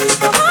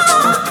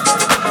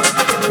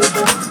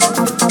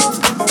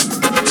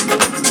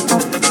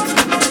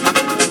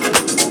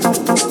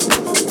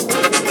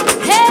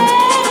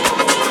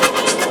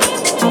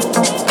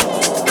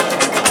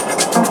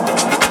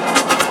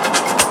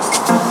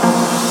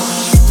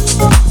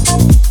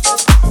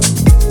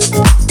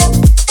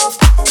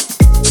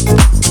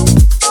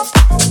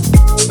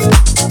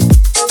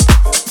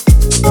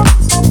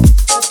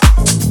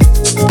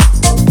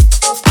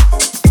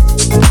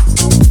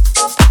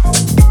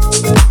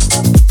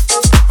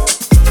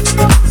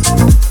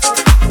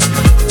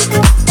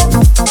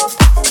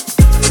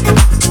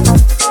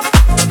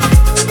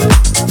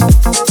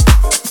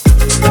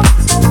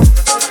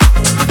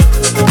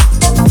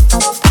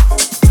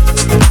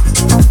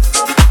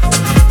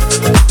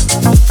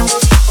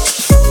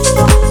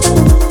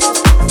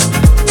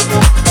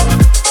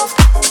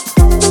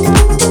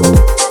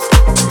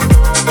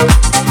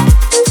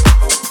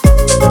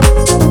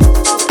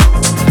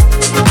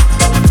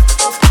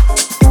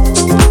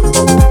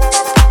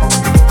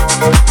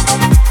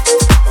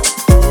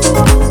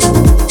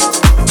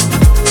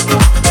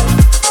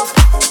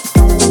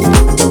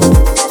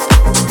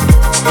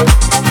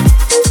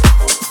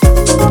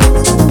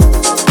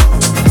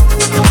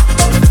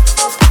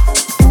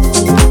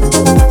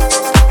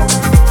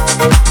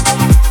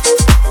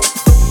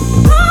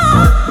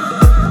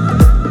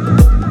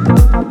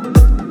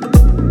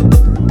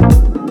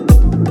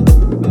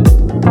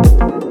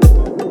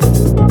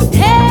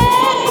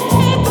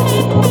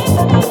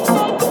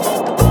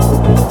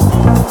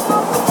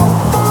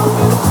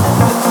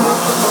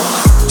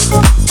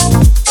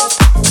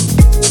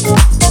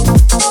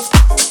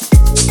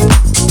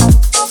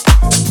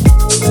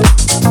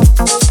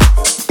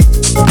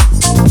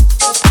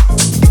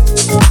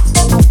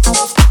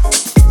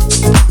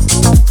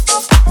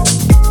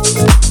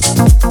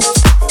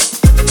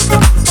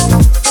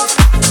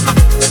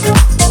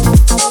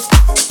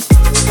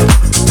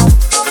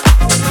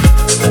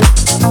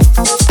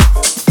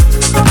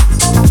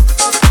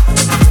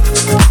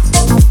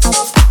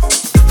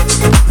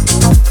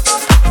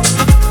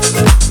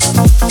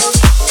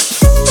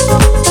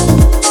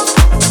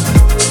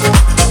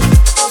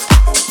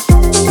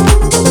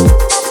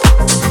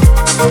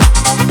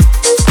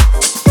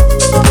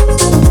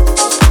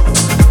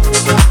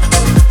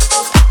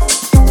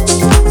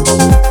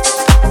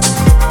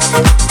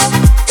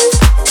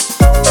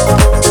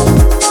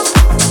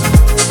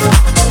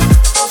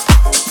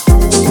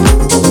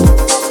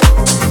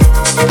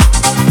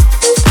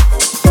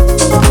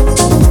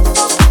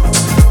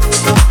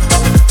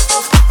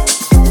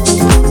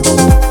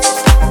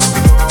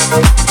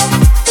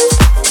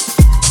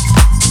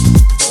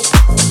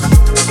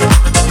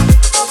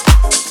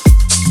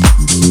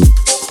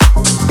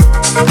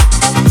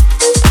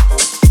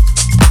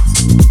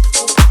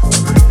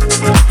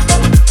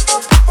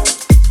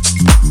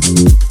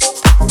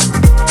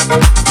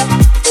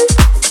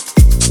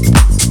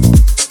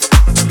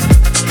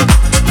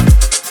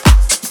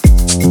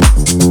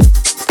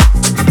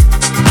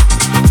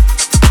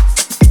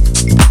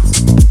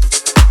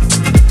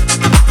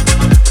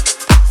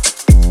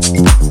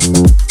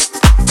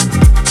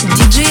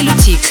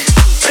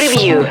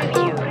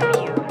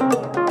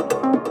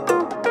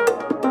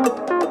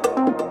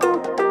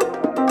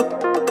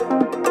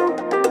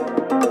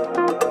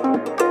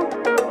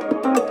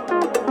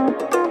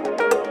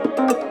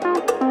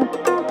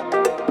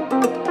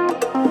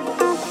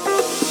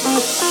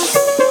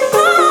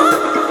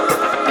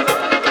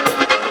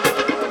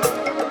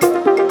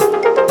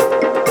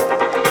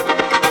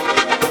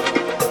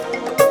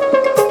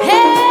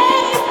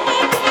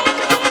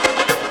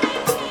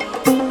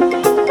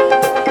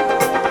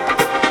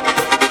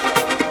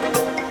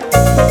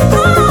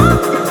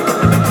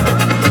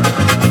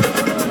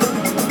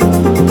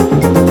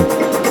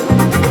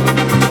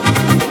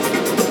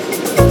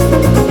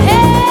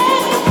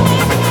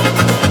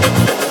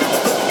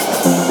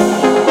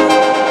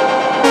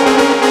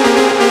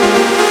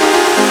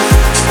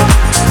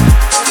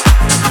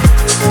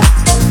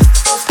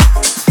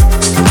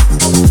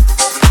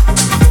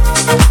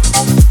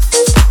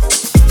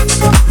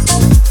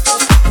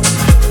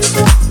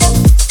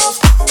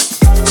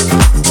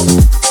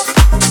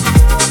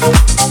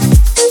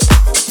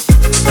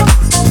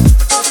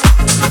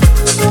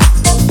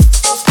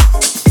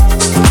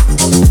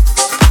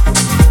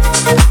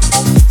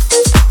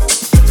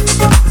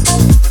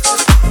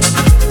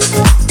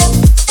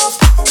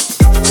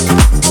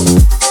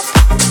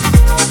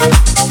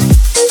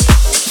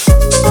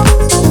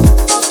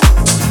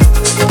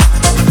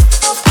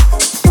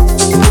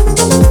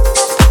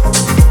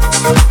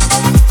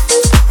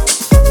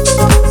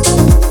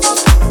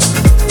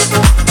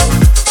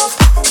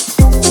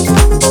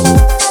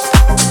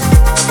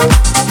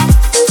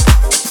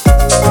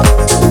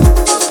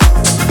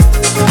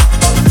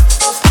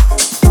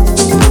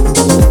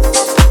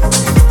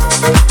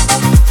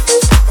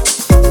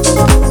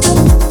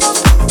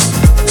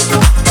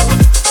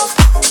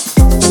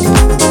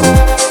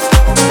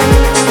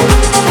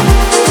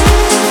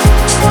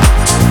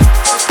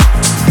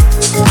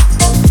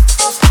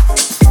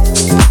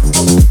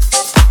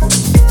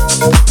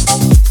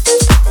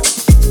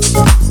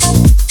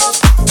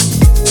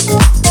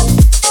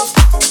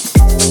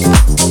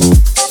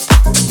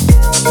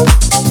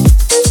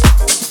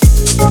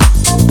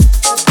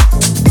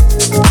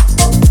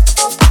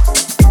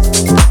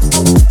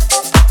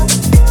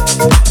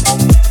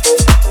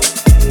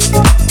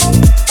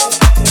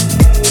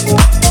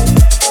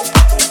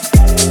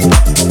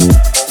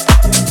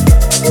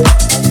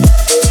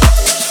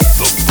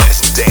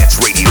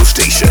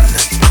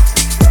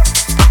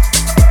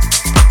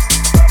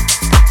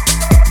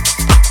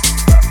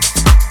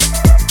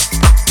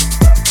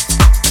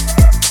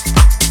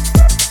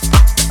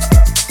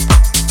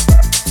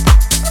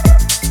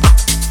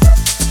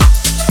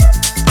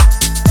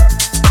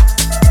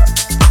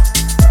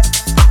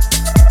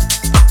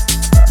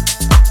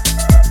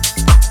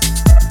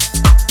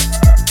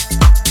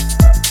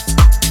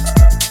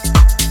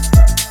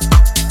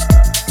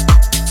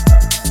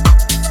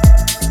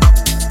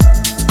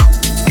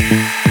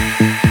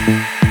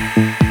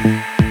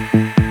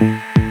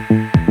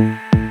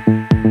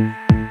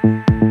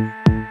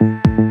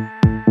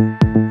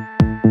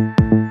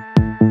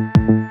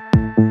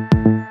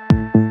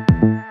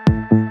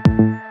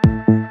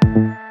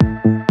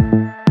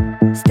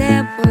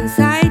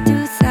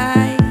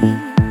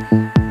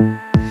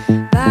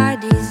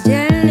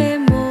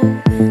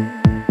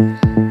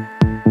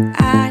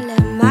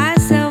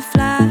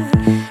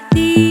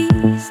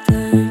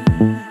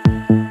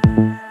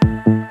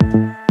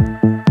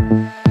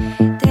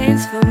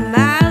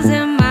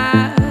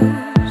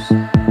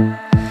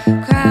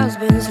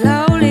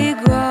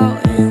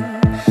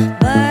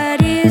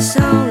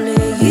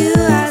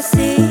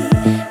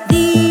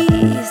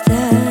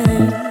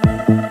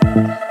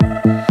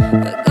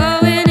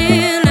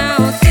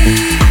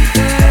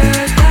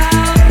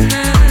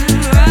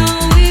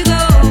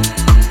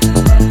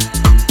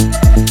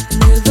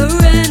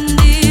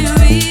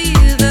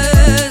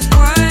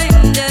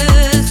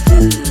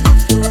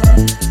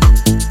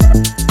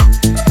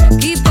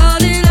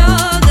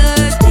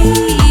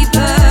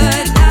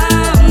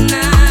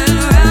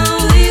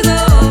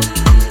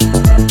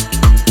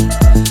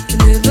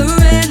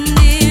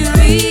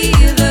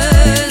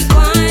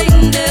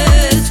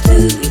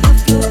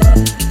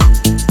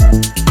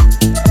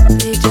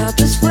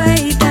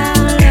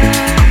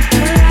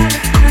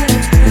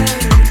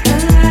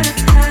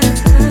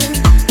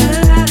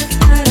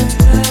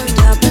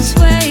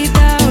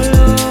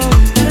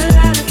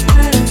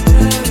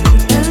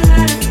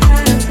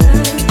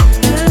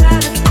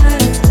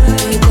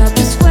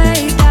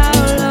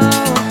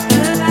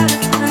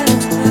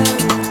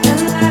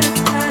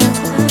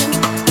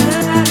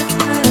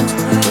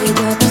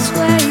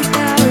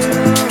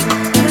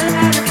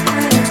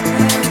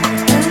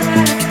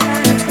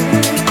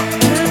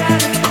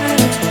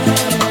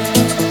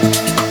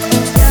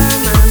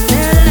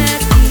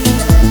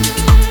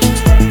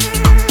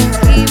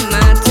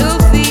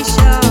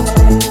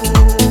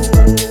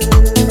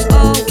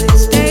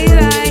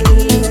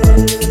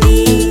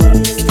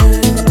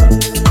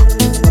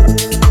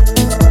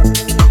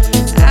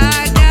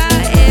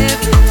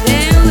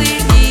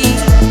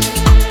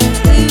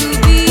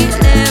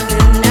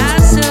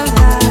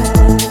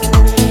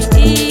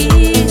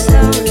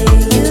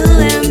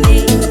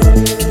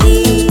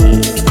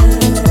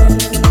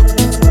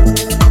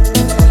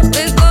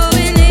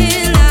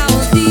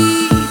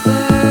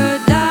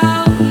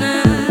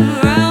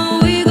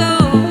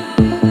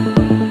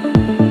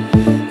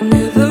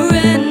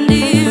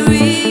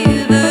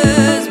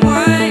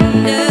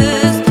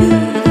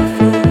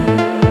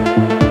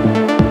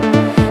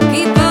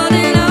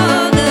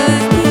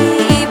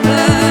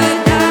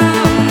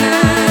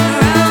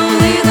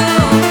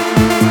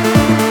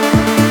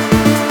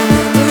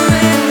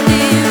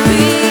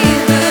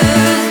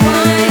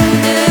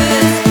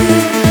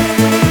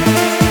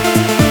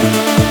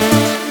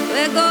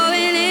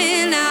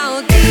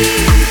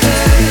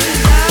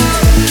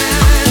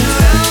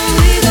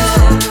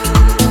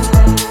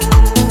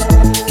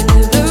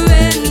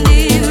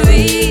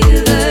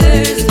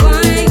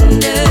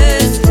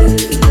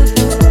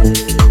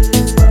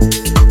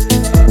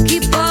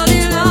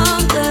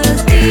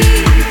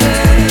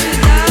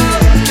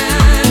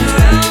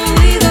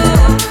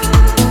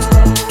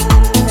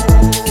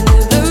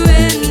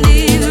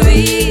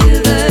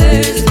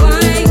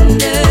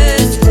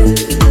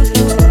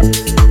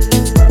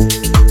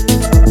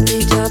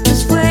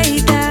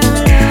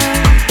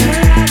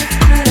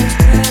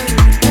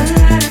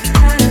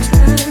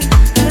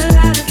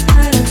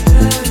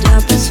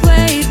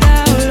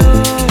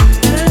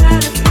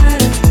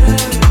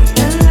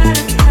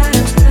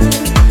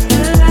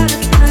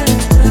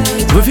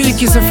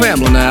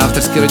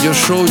 авторське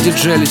радіошоу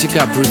діджея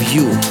Лютіка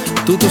Preview.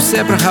 Тут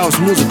усе про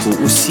хаус-музику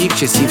усіх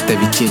часів та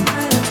відтінків.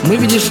 Ми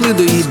відійшли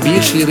до її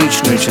більш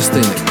ліричної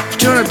частини.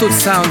 Вчора тут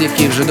саунд,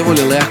 який вже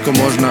доволі легко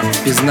можна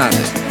впізнати.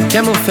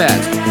 Camel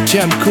Fat,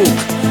 Jam Cook,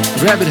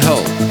 Rabbit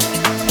Hole,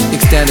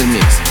 Extended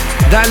Mix.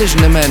 Далі ж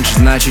не менш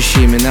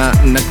значущі імена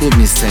на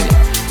клубній сцені.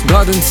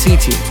 Golden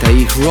City та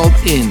їх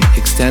Rolled In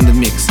Extended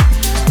Mix.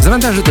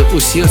 Завантажуйте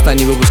усі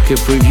останні випуски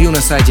прев'ю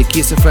на сайті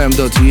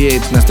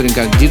kissfm.ua на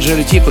сторінках DJ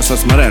Lutik у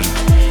соцмережах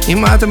і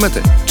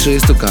матимете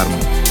чисту карму.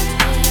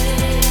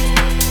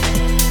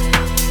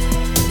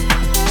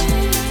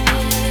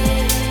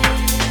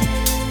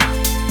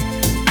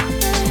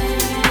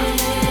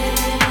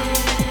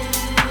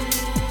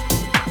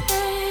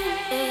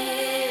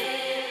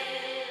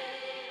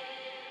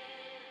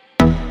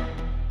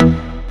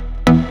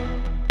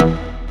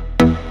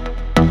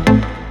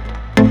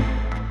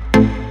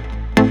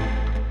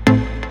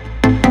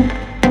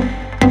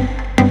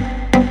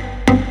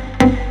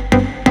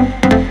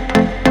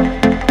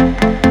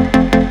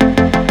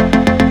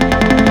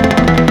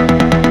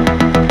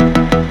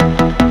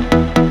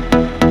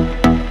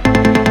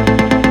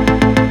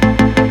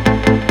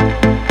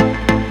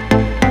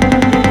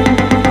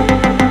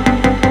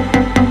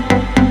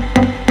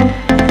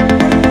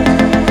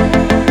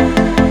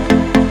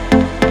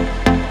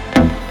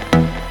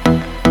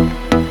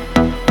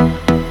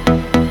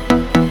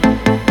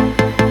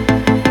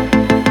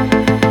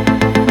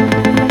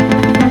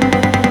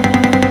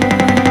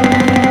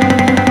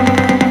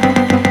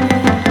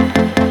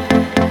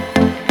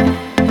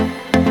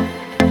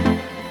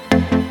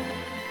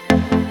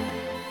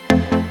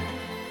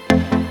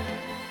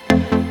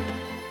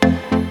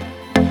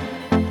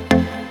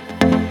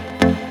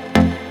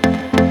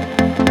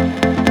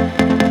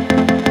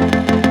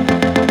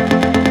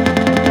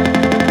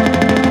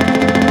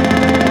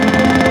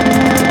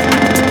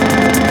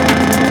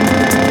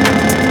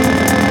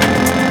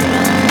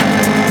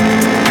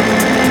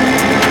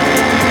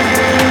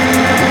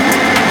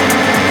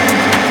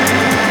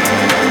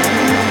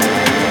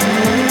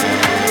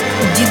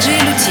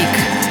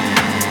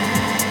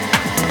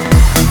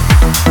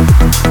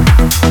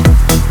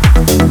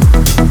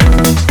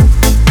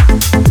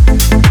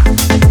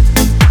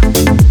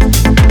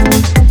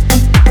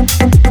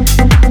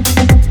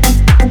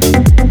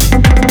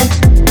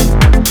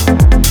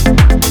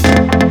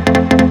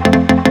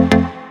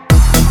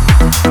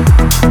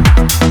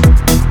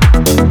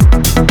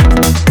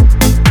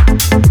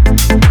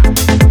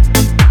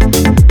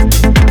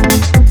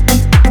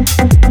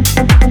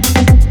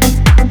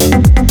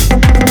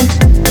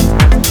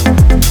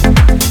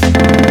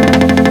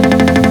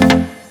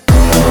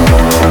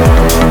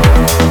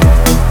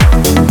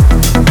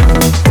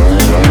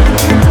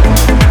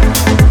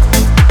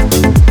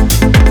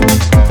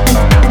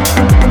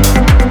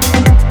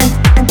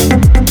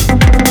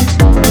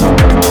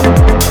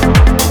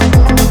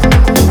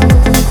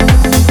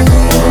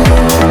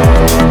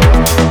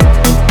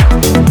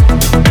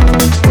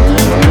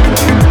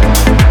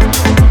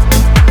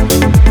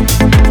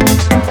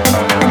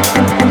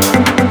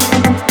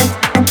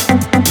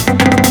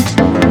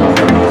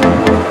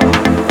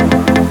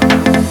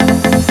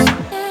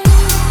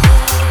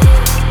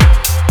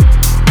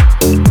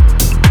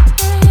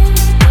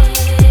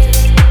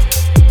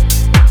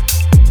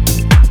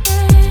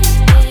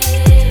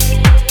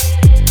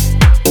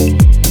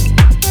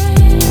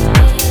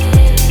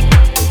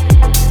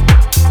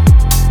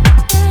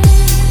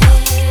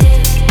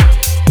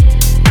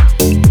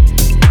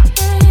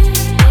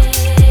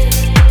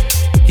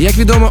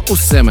 відомо,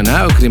 усе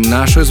минає, окрім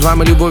нашої з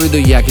вами любові до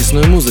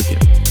якісної музики.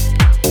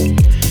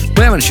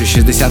 Певен, що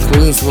 60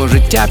 хвилин свого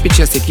життя, під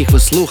час яких ви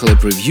слухали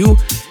прев'ю,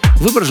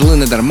 ви прожили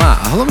не дарма,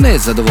 а головне –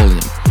 з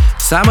задоволенням.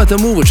 Саме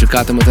тому ви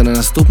чекатимете на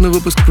наступний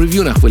випуск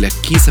прев'ю на хвилях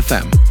Kiss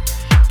FM.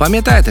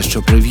 Пам'ятайте,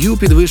 що прев'ю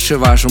підвищує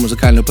вашу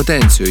музикальну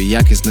потенцію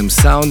якісним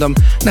саундом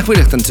на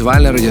хвилях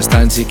танцювальної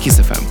радіостанції Kiss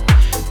FM.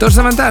 Тож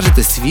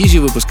завантажите свіжі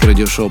випуски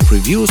радіошоу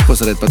прев'ю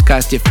спосеред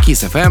подкастів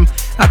Kiss FM,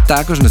 а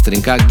також на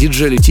сторінках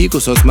DJ Lutik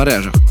у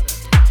соцмережах.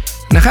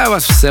 Нехай у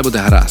вас все буде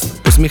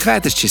гаразд.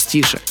 Посміхайтесь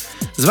частіше.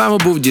 З вами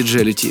був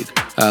DJ Lutik.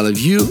 I love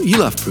you, you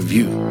love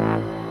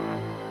preview.